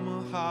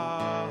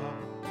Omaha. I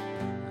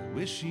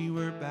wish she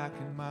were back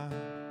in mine.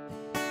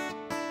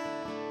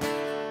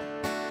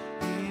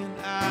 And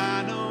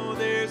I know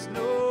there's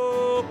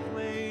no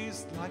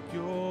place like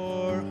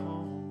your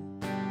home.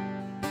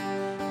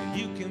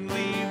 You can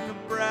leave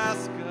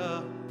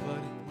Nebraska, but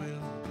it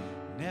will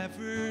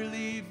never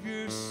leave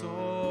your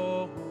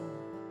soul.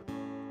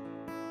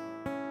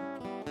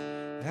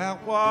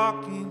 Out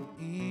walking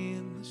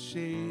in the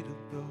shade of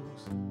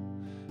those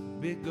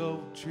big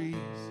old trees,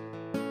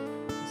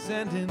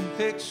 sending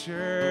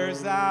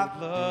pictures, I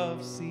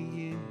love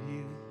seeing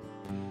you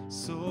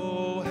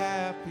so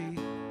happy.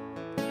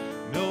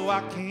 No,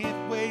 I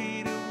can't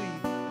wait a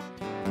week,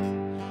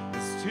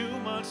 it's too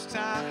much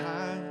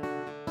time.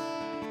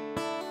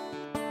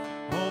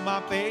 Oh, my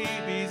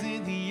baby's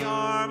in the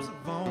arms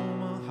of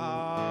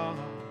Omaha. I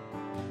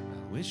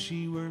wish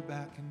she were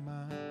back in mine.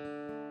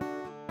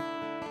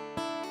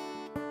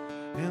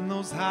 In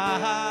those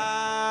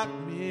hot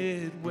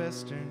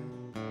Midwestern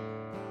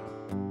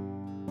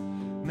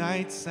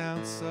nights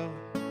sound so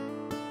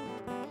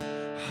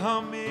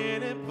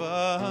humming and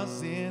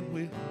buzzing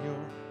with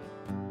your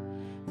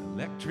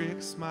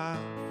electric smile,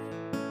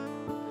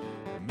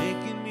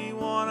 making me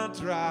wanna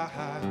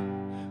drive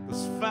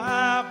those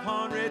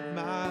 500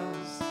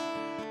 miles.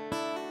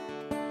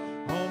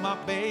 Oh, my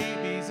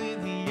baby's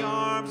in the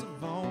arms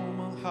of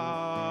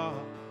Omaha. I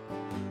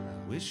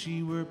wish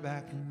she were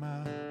back in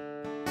mine.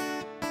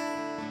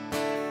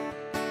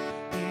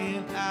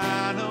 And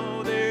I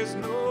know there's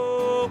no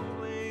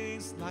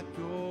not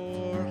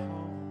your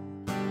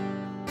home.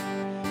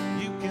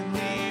 You can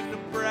leave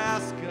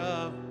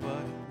Nebraska, but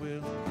it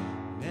will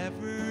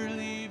never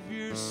leave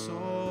your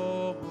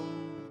soul.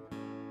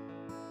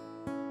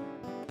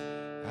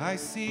 I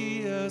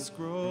see us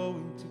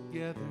growing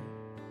together,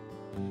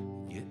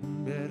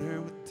 getting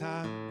better with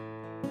time.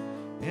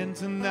 And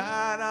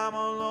tonight I'm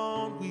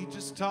alone, we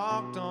just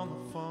talked on the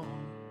phone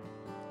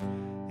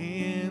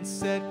and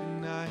said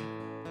goodnight,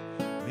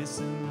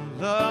 missing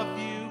the love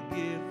you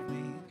give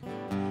me,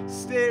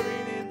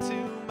 staring into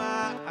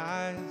my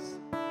eyes.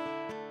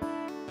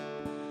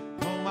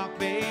 Oh, my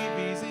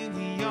baby's in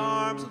the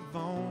arms of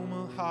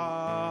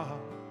Omaha, I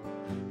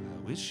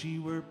wish she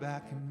were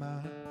back in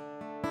mine.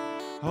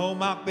 Oh,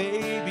 my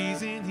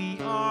baby's in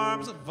the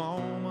arms of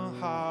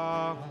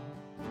Omaha,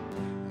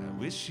 I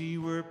wish she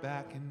were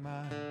back in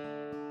mine.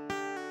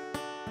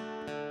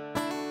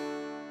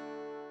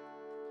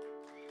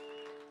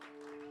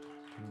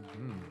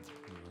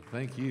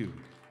 Thank you.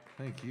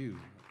 Thank you.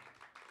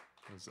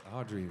 Those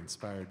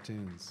Audrey-inspired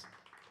tunes.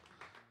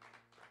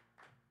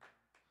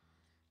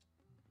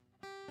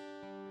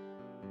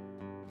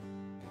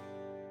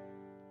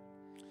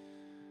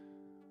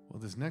 Well,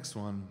 this next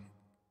one,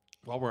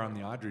 while we're on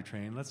the Audrey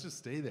train, let's just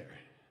stay there.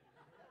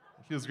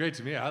 It feels great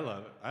to me. I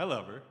love it. I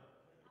love her.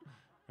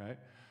 Right?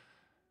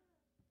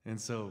 And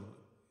so,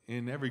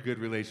 in every good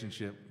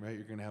relationship, right,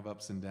 you're going to have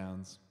ups and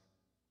downs.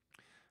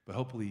 But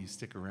hopefully you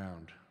stick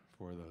around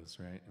for those,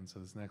 right? And so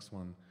this next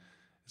one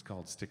is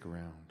called Stick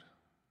Around.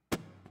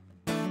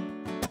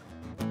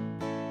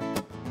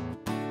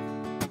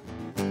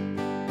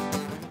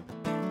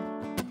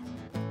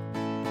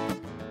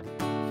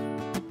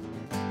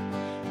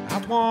 I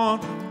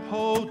want to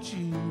hold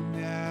you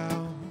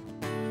now.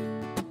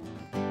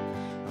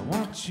 I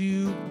want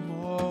you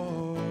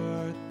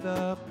more,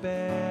 the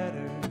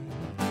better.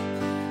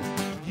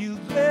 You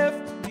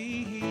lift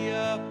me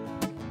up,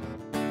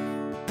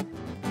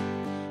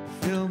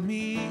 fill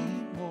me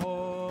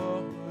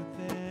more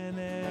than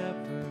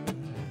ever.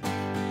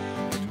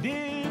 And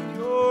in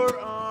your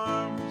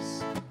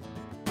arms,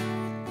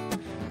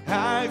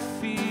 I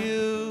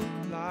feel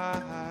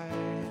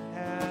light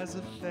as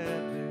a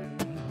feather.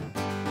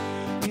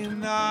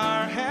 In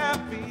our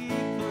happy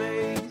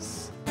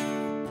place,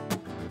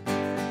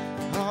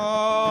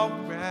 all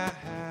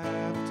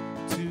wrapped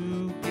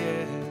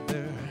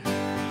together.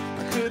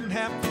 I couldn't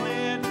have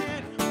planned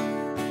it,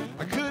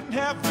 I couldn't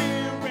have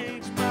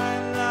rearranged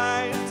my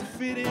life to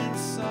fit in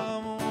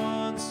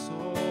someone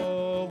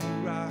so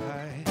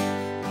right.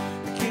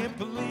 I can't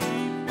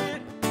believe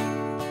it,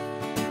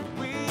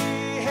 we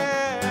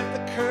had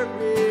the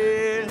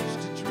courage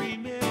to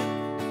dream it.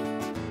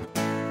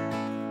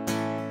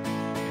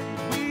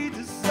 We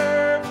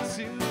deserve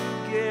to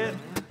get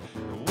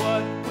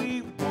what we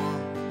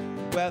want,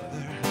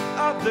 whether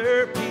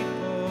other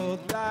people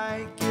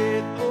like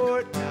it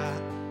or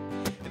not.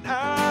 And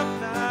I'm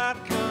not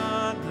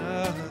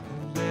gonna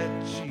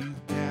let you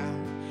down.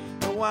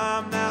 No,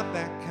 I'm not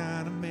that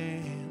kind of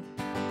man.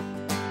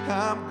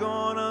 I'm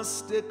gonna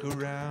stick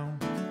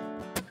around.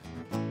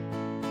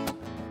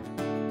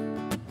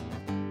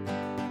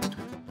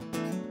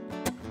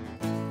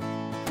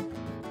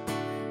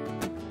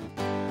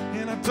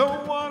 And I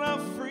don't wanna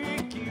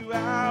freak you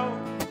out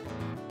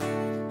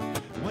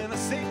when I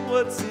sing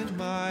what's in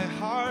my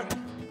heart,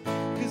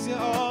 'cause you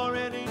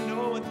already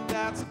know what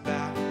that's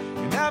about.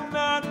 And I'm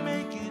not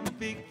making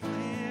big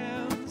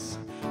plans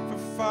for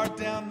far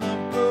down the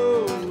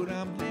road.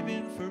 I'm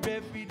living for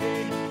every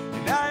day,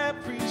 and I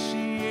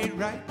appreciate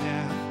right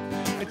now.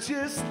 I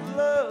just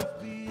love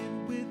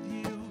being with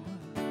you.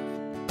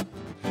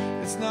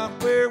 It's not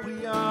where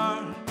we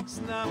are, it's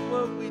not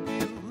what we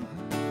do,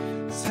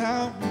 it's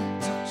how we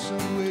touch the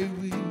way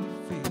we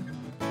feel.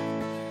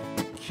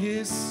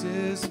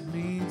 Kisses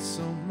mean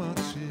so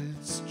much,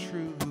 it's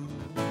true.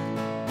 I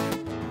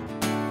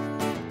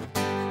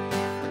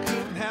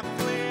couldn't have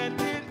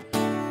planned it,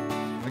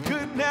 I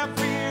couldn't have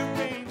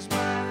rearranged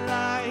my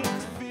life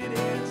to fit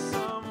in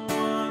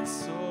someone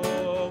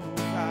so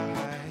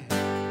right.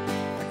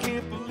 I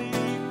can't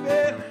believe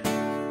it,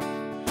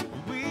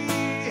 we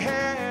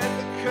had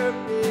the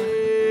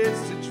courage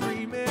to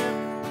dream it.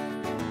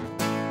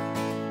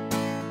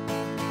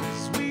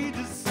 'Cause we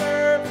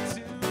deserve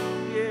to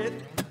get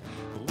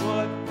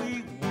what we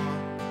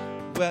want,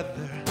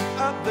 whether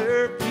other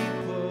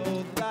people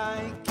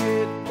like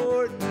it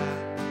or not.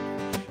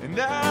 And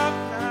I'm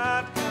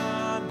not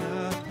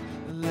gonna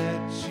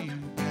let you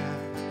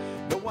down.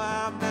 No,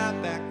 I'm not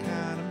that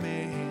kind of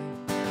man.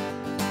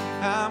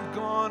 I'm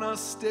gonna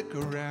stick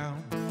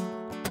around.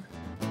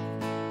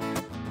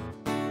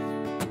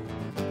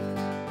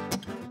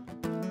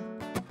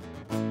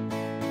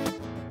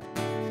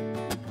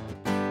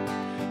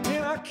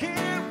 And I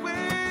can't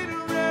wait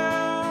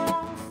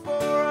around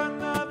for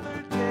another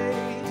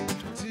day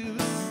to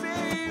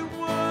say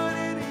what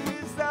it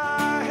is I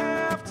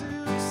have to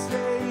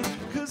say,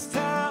 'cause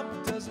time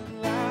doesn't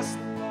last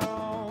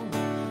long.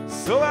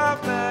 So I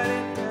write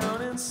it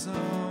down in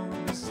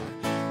songs.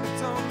 I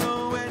don't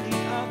know any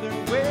other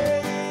way.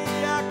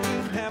 I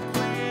couldn't have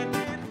planned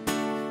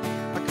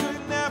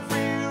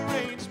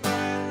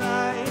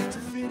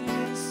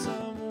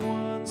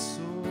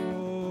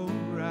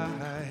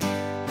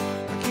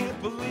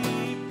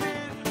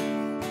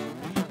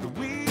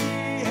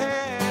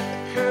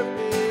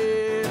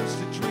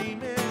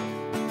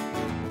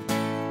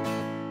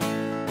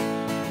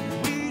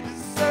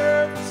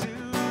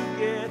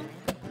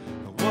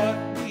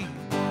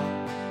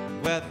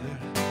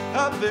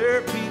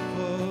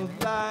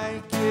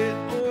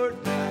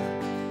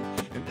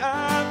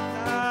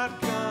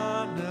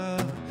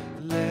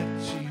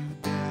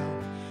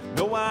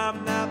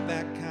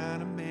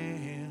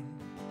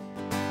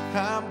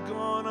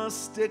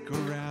stick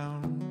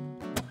around.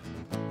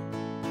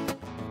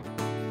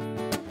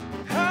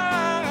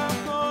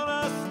 I'm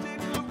gonna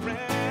stick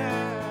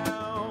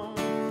around.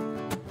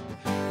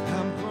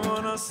 I'm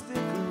gonna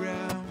stick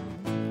around.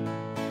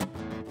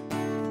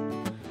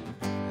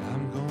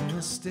 I'm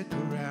gonna stick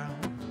around.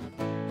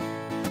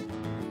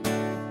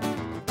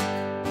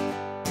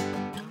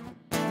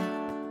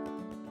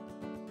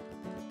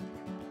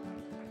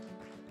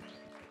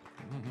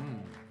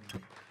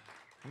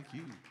 Thank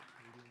you.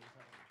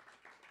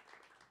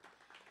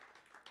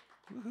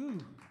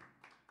 Woohoo.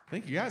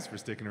 Thank you guys for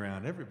sticking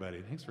around,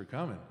 everybody. Thanks for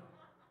coming.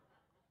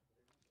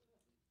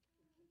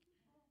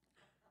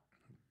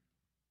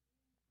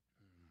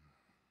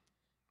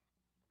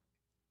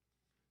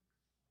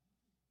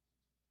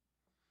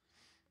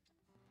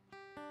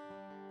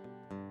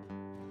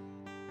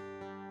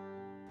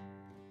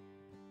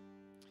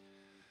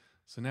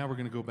 So now we're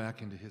going to go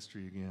back into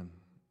history again.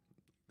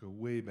 Go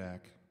way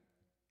back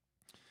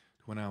to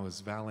when I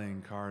was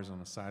valeting cars on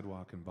a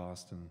sidewalk in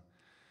Boston.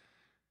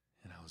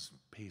 And I was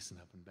pacing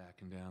up and back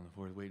and down and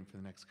forth, waiting for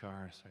the next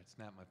car. I started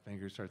snapping my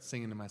fingers, started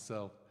singing to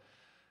myself,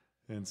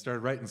 and started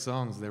writing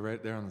songs there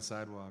right there on the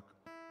sidewalk.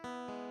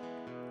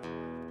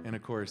 And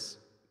of course,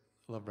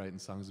 I love writing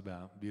songs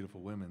about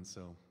beautiful women,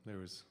 so there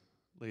was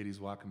ladies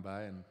walking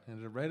by and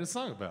ended up writing a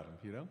song about them,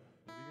 you know?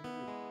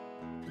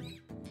 What are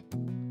you gonna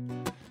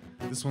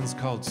do? This one's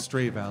called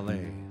Stray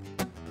Valet.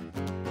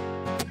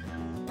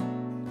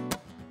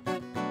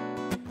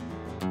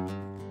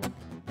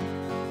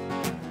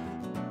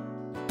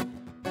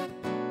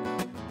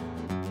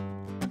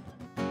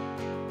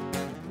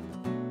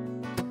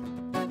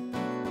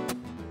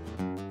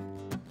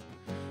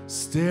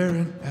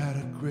 Staring at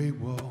a gray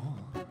wall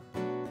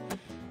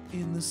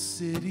in the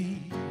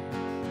city,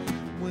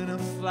 when a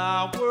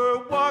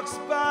flower walks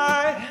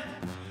by,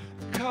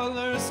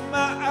 colors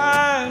my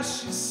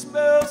eyes, she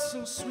smells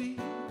so sweet,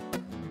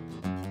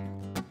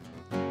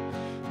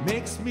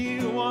 makes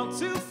me want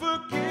to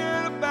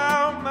forget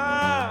about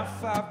my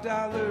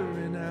 $5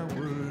 an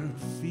hour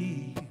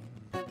fee.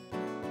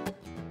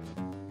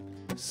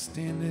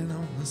 Standing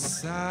on the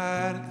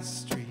side of the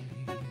street,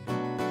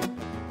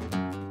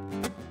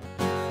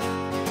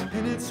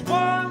 and it's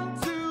 1,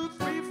 2,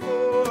 3,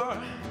 4,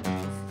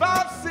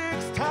 5,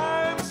 6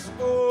 times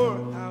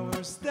 4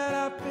 hours that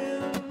I've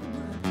been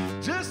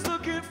just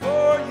looking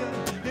for you.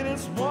 And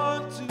it's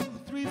 1, 2,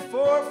 3,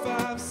 4,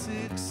 5,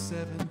 6,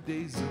 7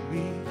 days a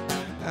week.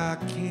 I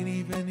can't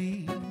even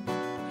eat,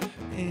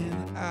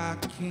 and I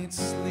can't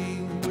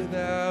sleep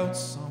without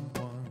someone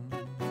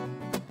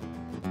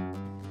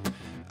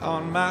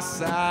on my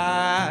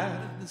side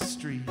of the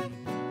street.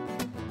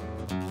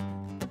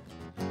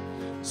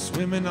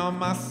 Swimming on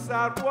my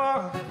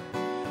sidewalk,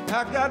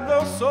 I got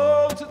no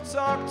soul to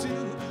talk to.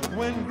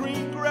 When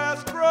green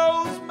grass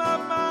grows, my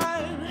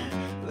mind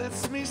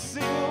lets me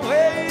sing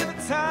away the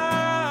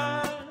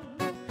time.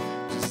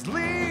 Just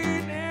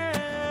leaning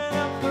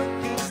up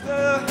against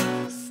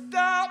the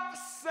stop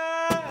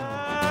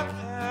sign.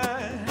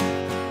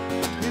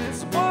 And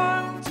it's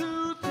 1,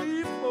 2,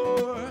 3,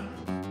 4,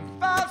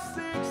 5,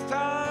 6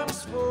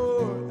 times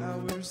 4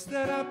 hours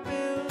that I've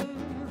been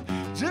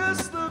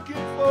just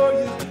looking for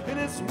you. And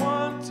it's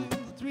 1, 2,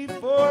 3,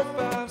 4,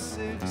 5,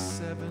 6,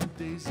 7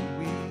 days a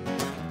week.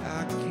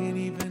 I can't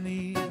even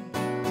eat,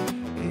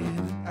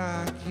 and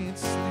I can't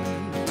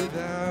sleep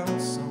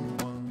without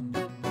someone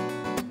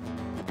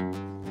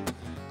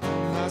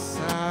on my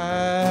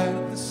side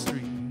of the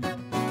street.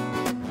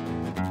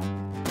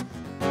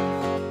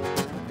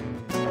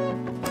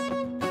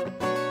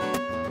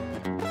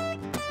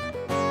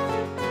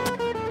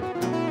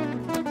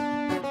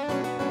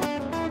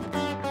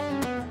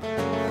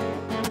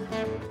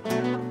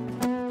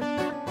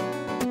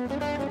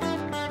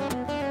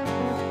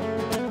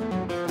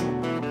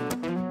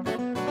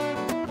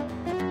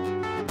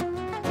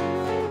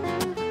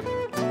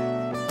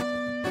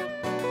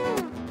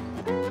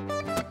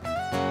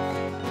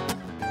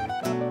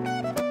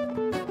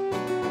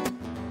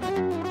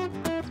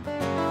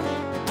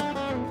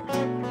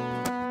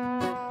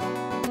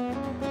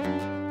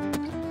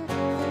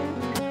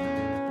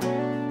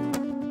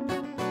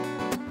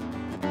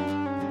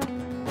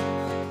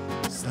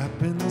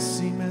 Slapping the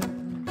cement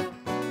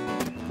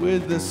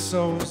with the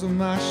soles of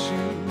my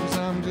shoes.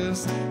 I'm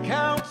just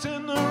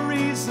counting the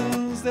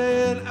reasons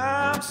that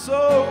I'm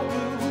so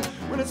blue.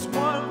 When it's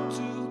 1,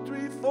 2,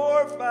 3,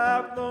 4,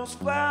 5, those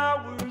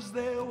flowers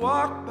they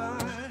walk by,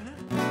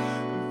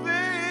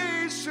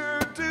 they sure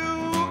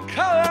do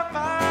color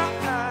my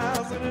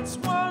eyes. And it's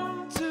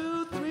 1,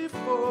 2, 3,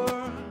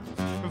 4,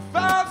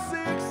 5,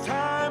 6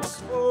 times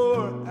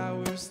 4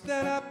 hours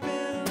that I've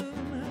been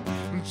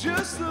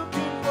just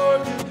looking for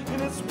you.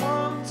 And it's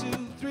 1,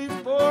 2, 3,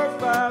 4,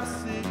 5,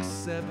 6,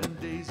 7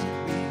 days a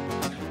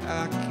week.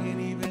 I can't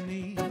even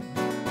eat,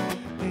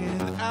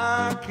 and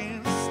I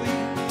can't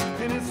sleep.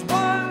 And it's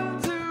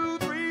 1, 2,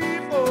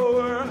 3,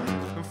 4,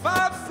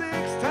 5,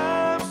 6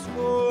 times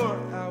 4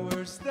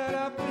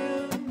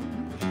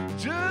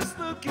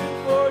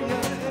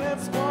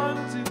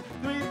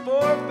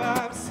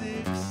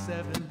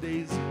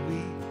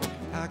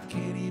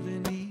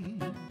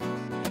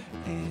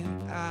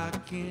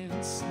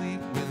 can't sleep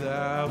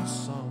without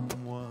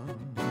someone.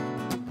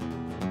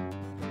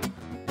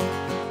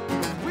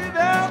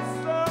 Without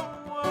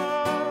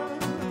someone.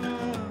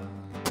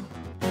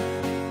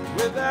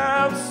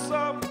 Without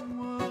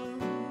someone.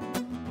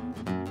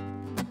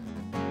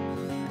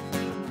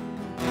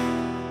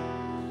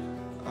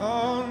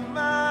 On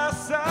my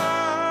side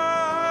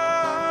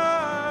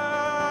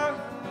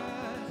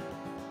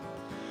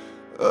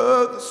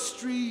of the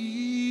street.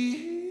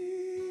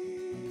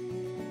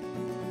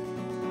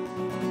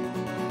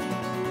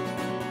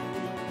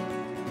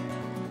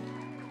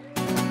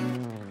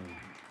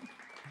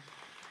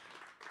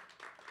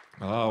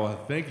 Oh,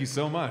 well, thank you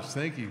so much.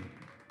 Thank you.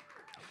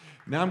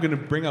 Now I'm going to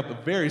bring up a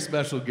very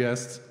special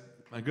guest.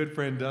 My good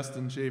friend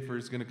Dustin Schaefer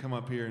is going to come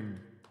up here and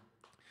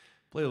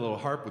play a little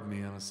harp with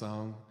me on a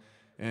song.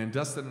 And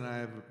Dustin and I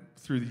have,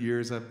 through the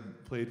years,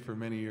 I've played for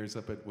many years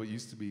up at what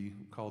used to be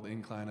called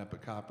Incline up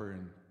at Copper.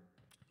 And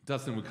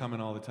Dustin would come in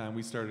all the time.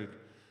 We started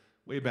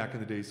way back in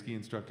the day ski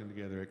instructing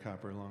together at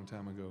Copper a long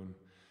time ago. And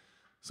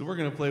so we're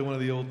going to play one of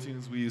the old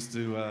tunes we used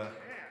to...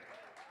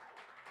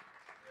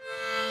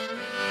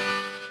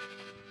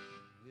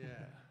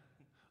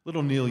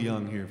 Little Neil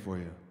Young here for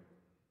you.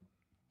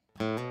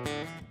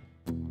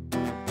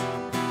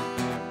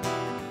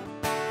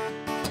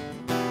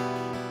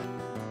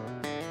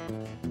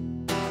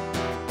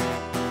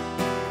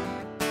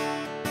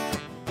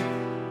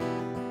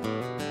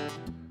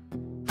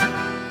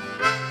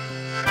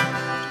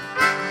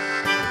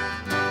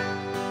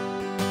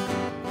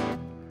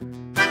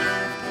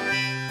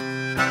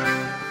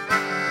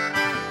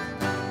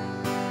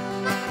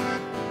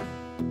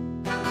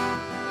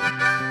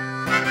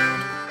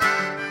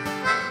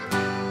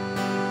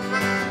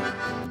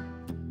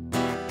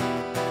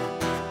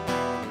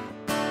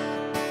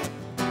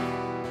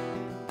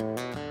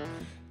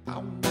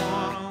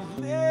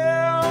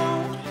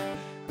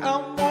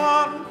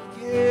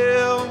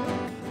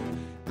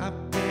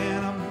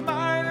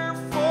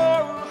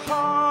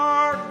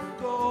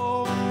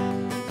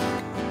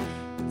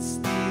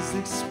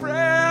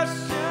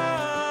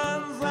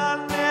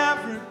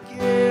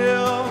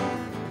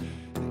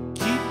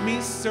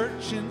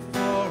 Searching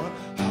for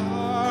a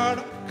heart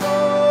of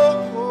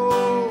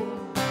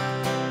gold,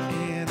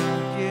 and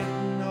I'm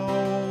getting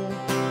old.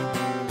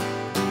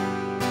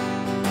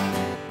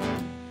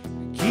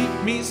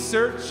 Keep me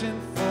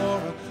searching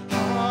for a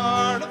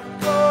heart of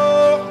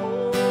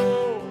gold,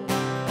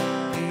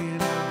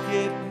 and I'm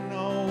getting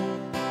old.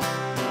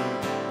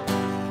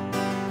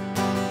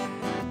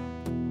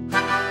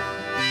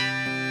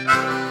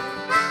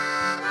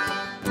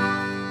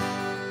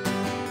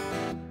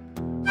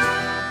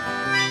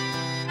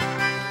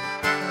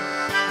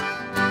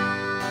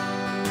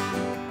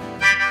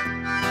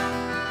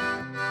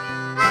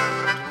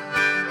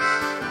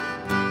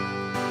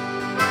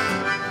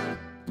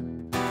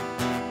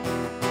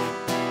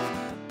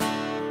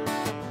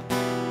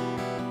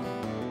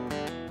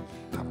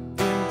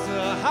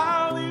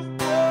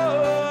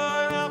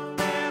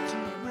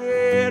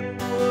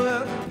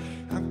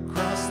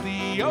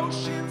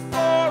 Ocean for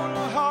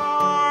a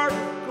heart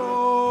of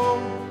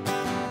gold.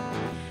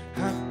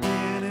 I've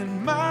been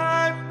in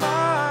my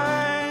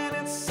mind,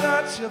 it's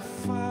such a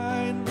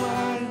fine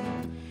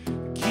wine.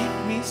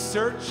 Keep me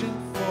searching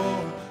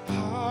for a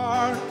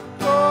heart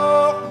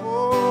of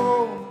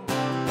gold,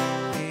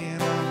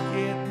 and I'm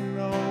getting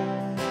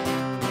old.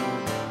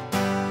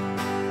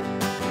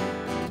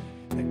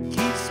 It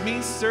keeps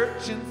me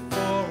searching for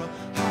a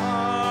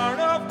heart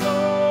of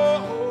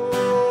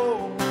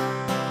gold,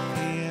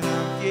 and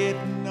I'm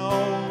getting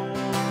old.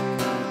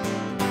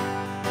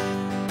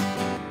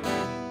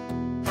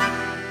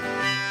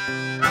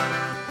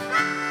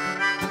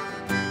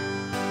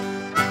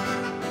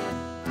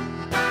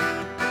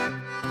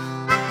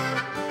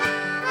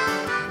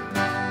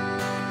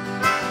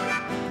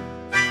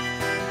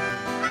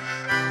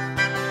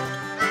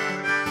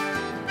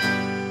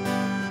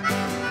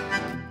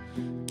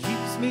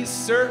 Keeps me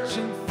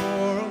searching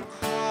for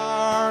a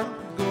heart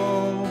of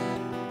gold.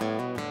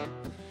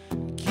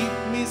 Keep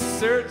me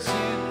searching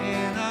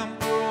and I'm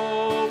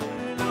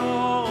growing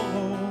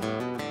old.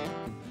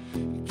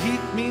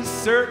 Keep me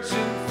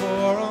searching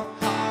for a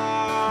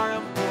heart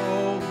of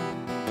gold.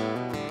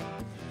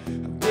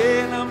 I've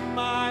been a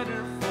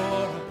miner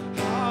for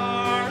a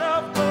heart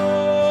of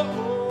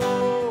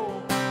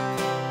gold.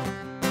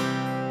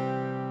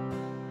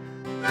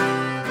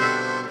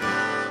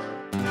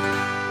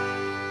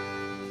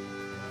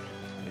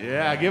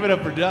 Yeah, give it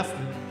up for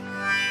Dustin.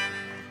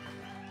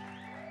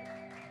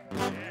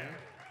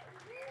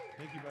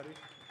 Thank you, buddy.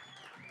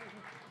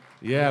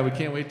 Yeah, we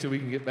can't wait till we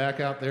can get back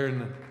out there in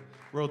the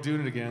world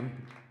doing it again.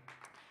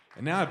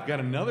 And now I've got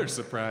another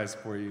surprise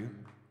for you.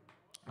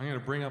 I'm going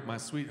to bring up my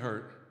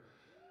sweetheart.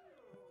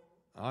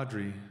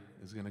 Audrey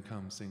is going to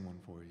come sing one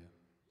for you.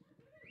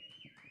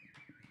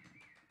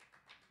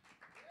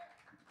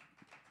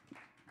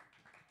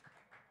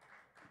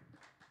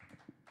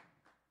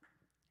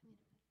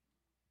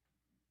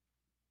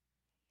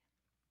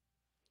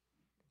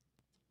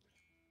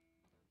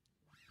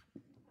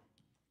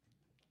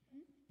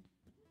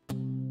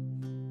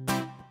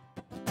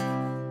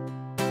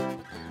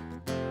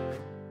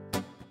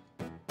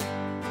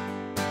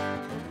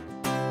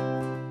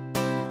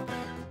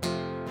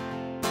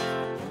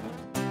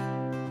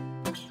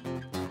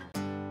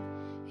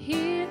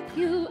 If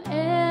you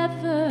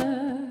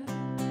ever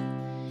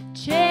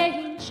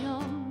change your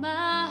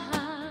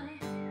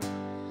mind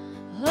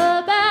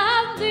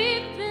about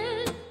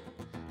leaving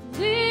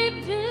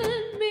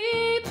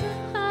me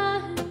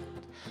behind,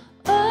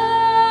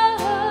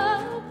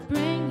 oh,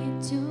 bring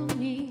it to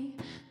me.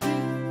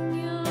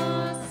 Bring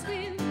your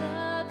sweet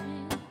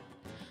loving.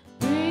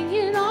 Bring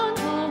it on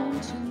home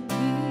to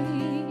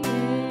me.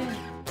 Yeah.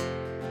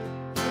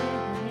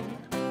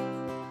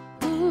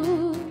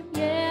 Ooh,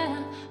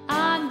 yeah.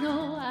 I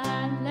know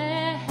I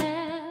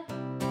laughed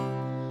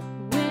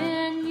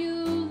when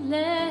you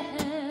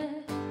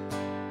left,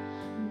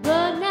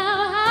 but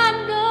now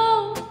I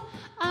know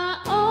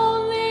I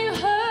only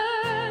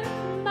hurt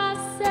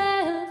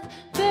myself.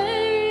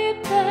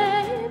 Baby,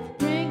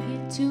 bring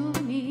it to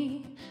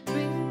me.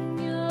 Bring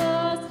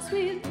your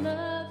sweet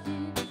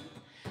loving.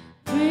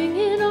 Bring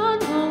it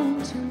on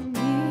home to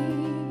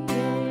me.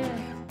 Yeah,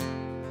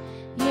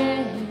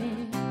 yeah.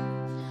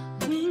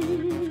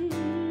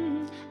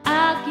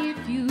 I'll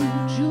give you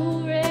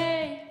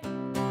jewelry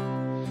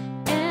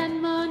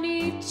and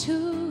money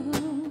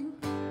too,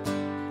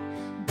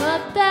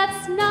 but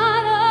that's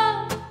not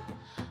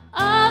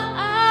all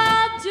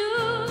I do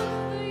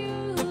for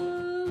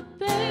you,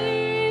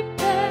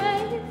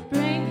 baby.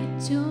 Bring it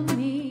to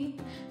me.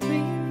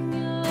 Bring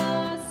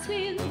your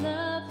sweet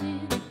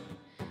loving.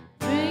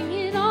 Bring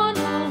it on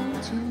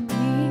home to me.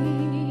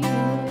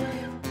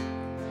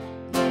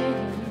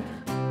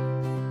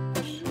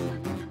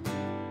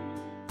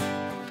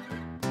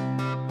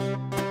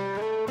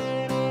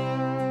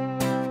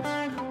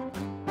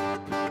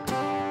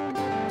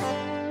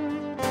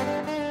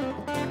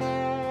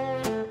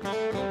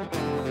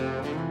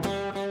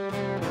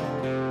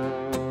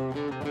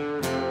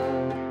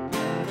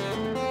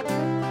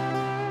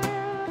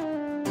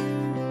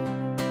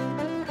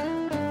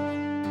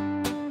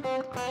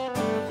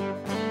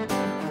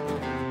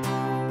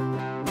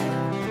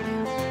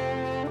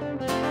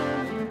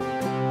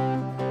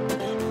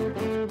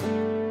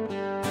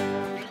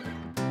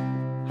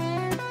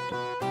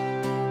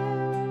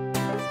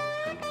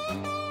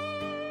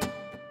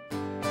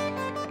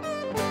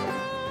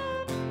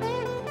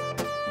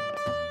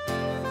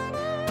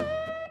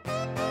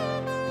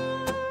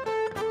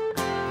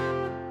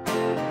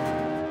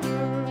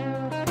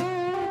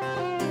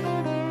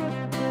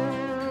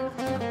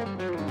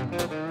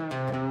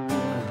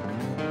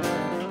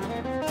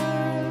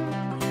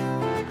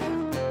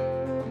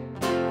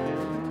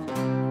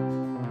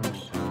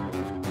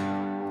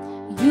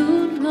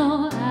 You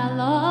know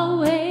I'll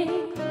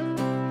always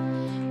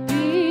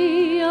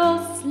be your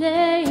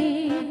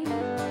slave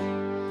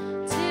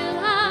till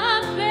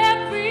I'm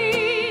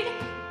buried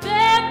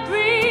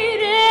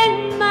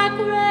in my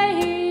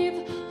grave.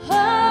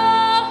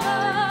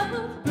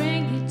 Oh,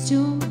 bring it to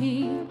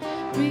me.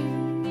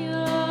 Bring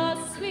your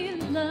sweet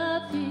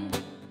loving.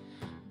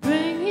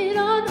 Bring it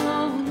on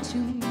home to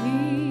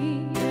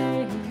me.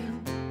 Yeah,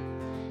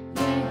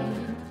 yeah.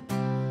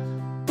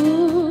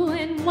 Ooh,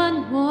 and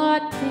one more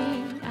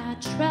thing. I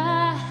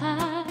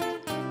tried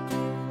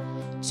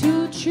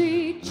to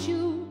treat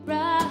you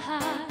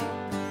right,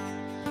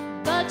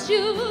 but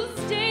you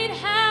stayed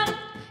out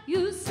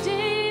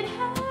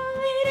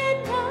late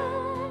at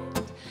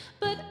night.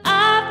 But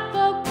I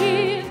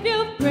forgive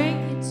you. Bring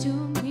it to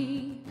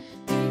me.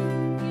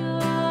 Bring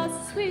your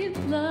sweet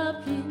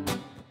loving.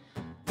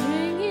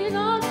 Bring it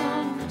on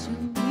home to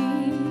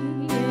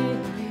me. Yeah,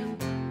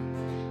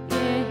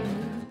 yeah.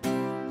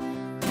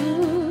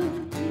 Ooh,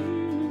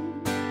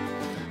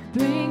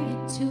 bring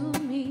it to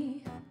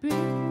me.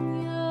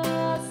 Bring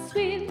your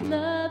sweet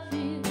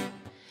loving.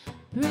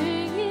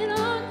 Bring it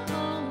on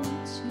home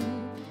to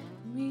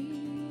me.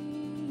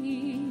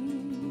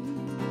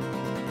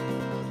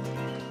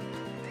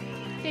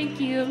 Thank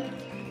you.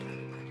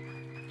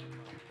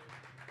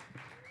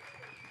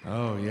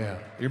 Oh, yeah.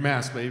 Your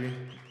mask, baby.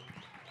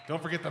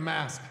 Don't forget the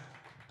mask.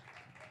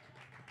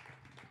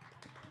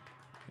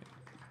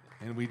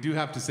 And we do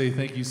have to say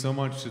thank you so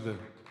much to the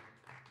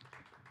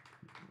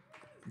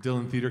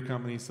Dillon Theater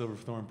Company,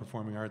 Silverthorne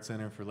Performing Arts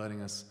Center, for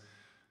letting us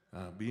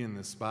be in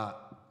this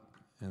spot,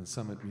 and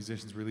Summit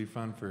Musicians Relief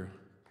Fund for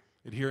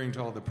adhering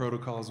to all the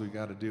protocols we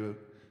got to do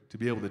to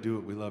be able to do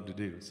what we love to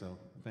do. So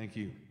thank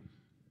you.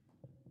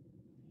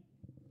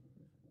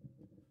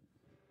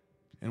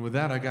 And with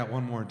that, I got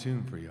one more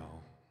tune for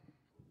y'all.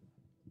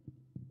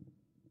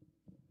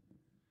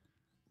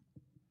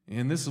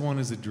 And this one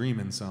is a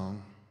dreaming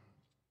song,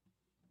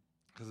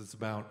 because it's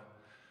about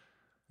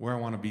where I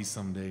want to be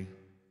someday.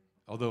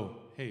 Although,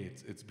 hey,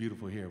 it's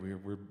beautiful here.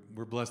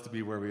 We're blessed to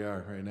be where we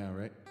are right now,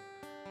 right?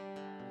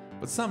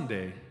 But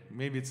someday,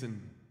 maybe it's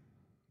in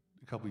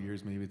a couple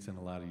years, maybe it's in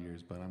a lot of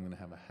years, but I'm going to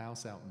have a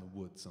house out in the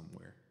woods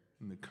somewhere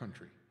in the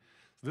country.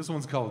 So this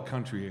one's called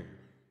Country Air.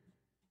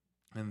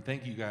 And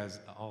thank you guys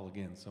all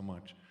again so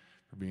much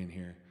for being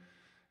here.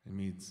 It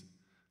means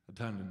a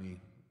ton to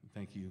me.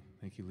 Thank you,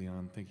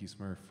 Leon. Thank you,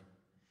 Smurf.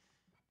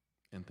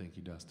 And thank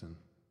you, Dustin.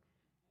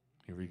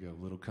 Here we go,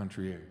 little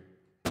Country Air.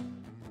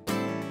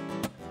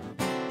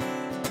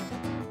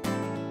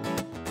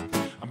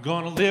 I'm I'm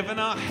gonna live in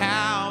a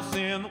house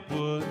in the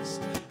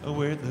woods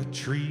where the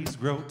trees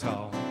grow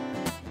tall.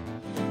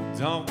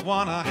 Don't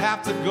wanna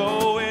have to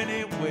go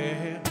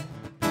anywhere.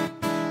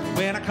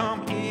 When I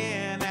come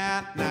in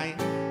at night,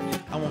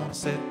 I wanna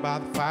sit by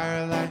the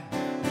firelight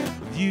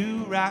with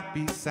you right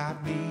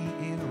beside me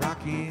in a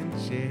rocking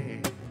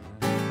chair.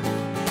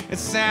 It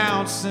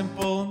sounds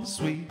simple and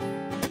sweet,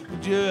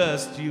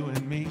 just you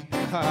and me.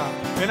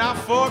 And our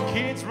 4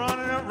 kids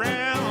running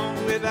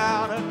around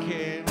without a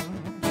care.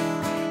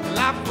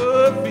 Life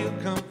would feel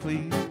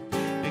complete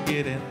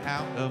getting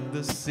out of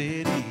the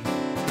city.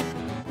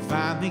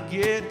 Finally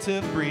get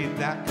to breathe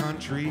that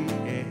country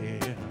air.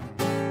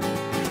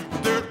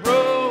 Dirt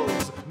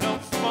roads, no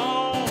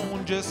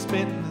phone, just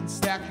spitting and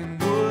stacking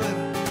wood.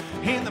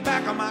 In the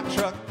back of my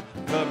truck,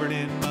 covered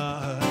in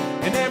mud.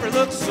 It never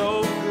looked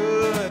so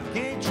good.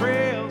 Game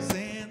trails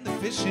and the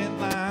fishing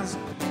lines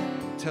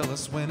tell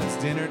us when it's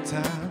dinner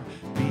time.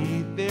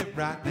 Be there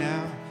right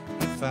now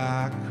if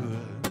I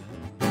could.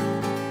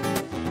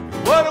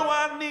 What do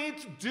I need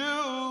to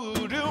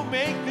do to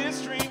make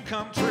this dream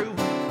come true?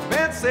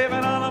 Been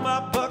saving all of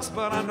my bucks,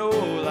 but I know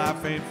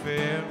life ain't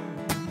fair.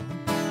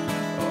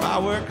 Oh, I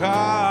work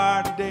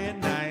hard day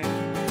and night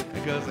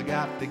because I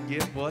got to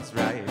get what's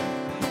right.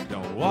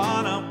 Don't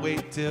wanna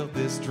wait till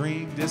this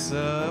dream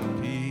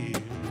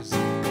disappears.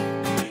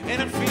 And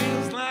it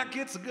feels like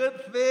it's a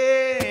good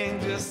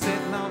thing, just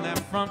sitting on that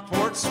front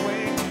porch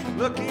swing,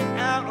 looking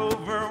out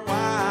over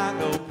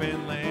wide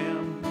open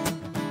land,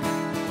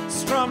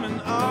 strumming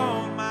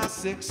on my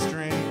 6th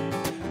string.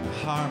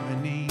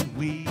 Harmony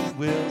we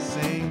will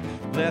sing,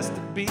 blessed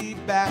to be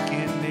back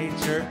in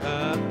nature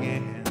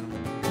again.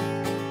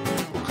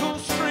 Cool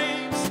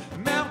streams,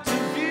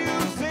 mountain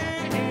views,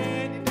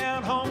 and you're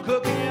down home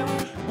cooking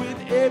with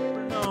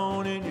apron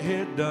on and your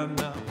head done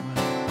up.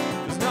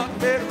 There's nothing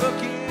better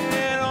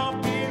looking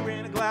on beer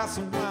and a glass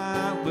of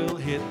wine. We'll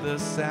hit the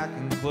sack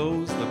and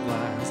close the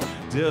blinds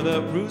till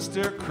the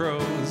rooster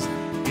crows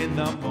in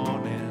the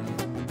morning.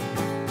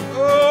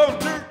 Oh,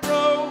 dirt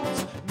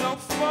roads, no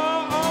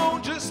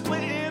phone, just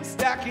splitting,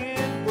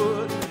 stacking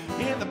wood.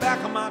 In the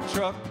back of my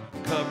truck,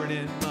 covered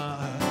in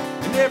mud.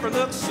 It never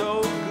looked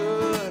so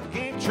good.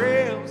 Game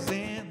trails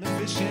and the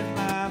fishing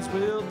lines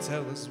will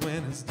tell us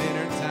when it's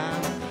dinner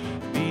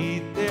time. Be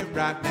there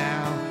right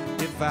now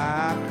if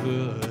I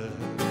could.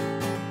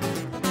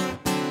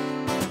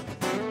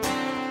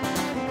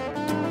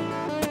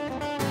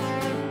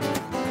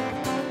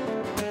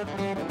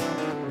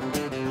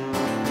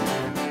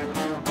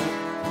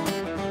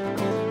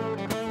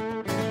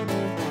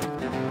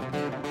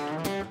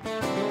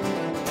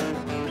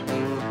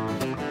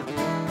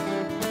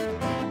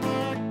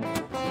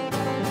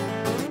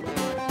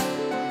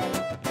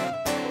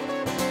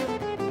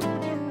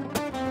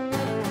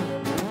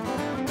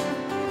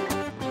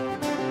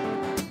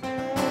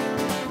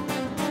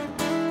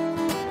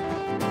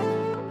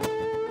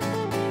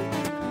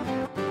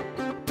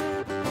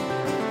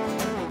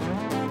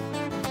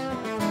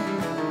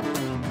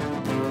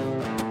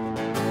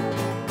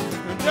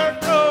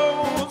 Dirt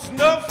roads,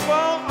 no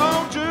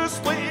phone, just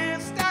splitting,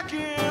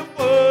 stacking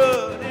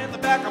wood. In the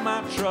back of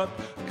my truck,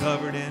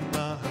 covered in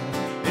mud.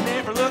 It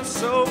never looked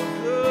so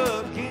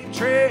good. Game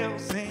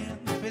trails and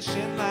the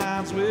fishing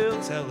lines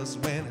will tell us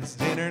when it's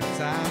dinner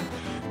time.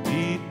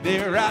 Be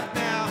there right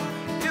now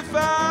if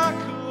I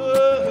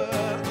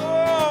could.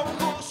 Oh,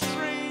 cool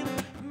stream,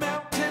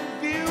 mountain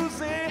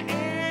views,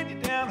 and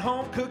you're down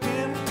home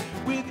cooking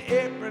with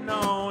apron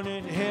on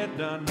and your head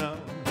done up.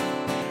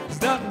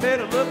 There's nothing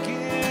better looking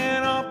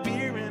on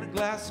beer and a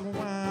glass of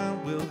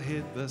wine. We'll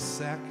hit the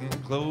sack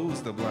and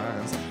close the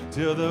blinds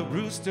till the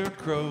rooster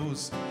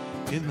crows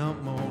in the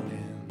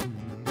morning.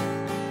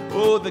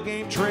 Oh, the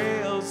game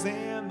trails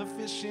and the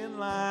fishing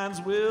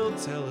lines will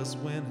tell us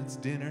when it's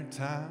dinner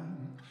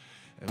time.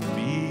 And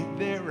be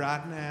there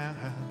right now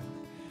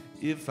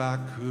if I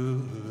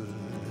could.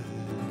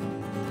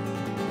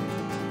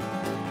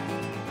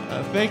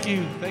 Thank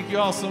you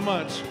all so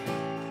much.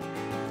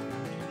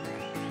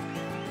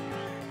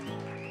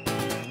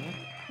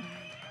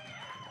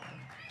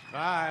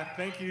 Bye.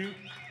 Thank you.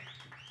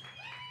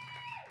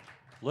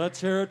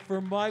 Let's hear it for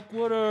Mike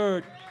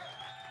Woodard.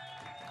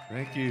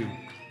 Thank you.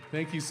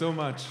 Thank you so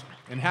much.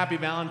 And happy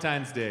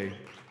Valentine's Day.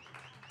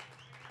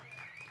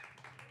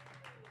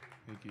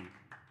 Thank you.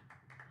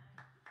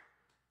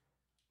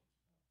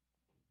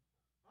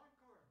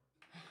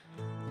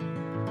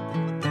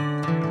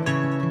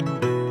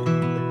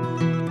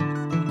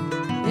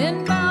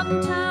 In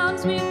mountain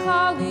towns we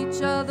call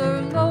each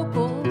other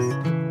locals.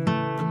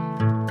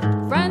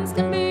 Friends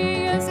can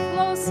be as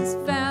close as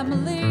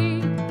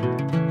family.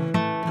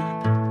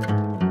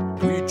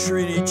 We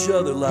treat each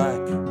other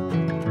like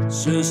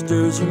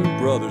sisters and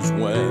brothers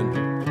when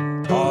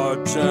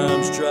hard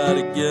times try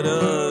to get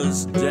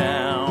us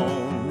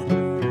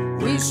down.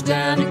 We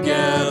stand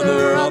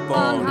together up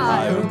on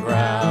higher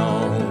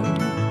ground.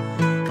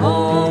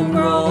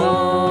 Homegrown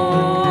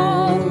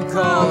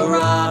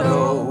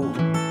Colorado.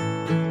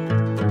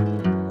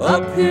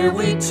 Up here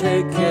we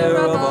take care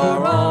of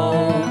our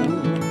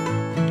own.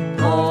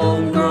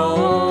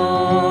 Homegrown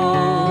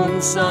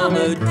in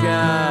Summit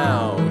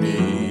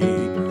County.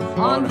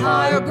 On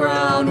higher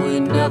ground we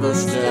never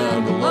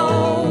stand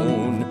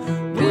alone.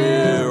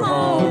 We're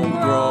homegrown.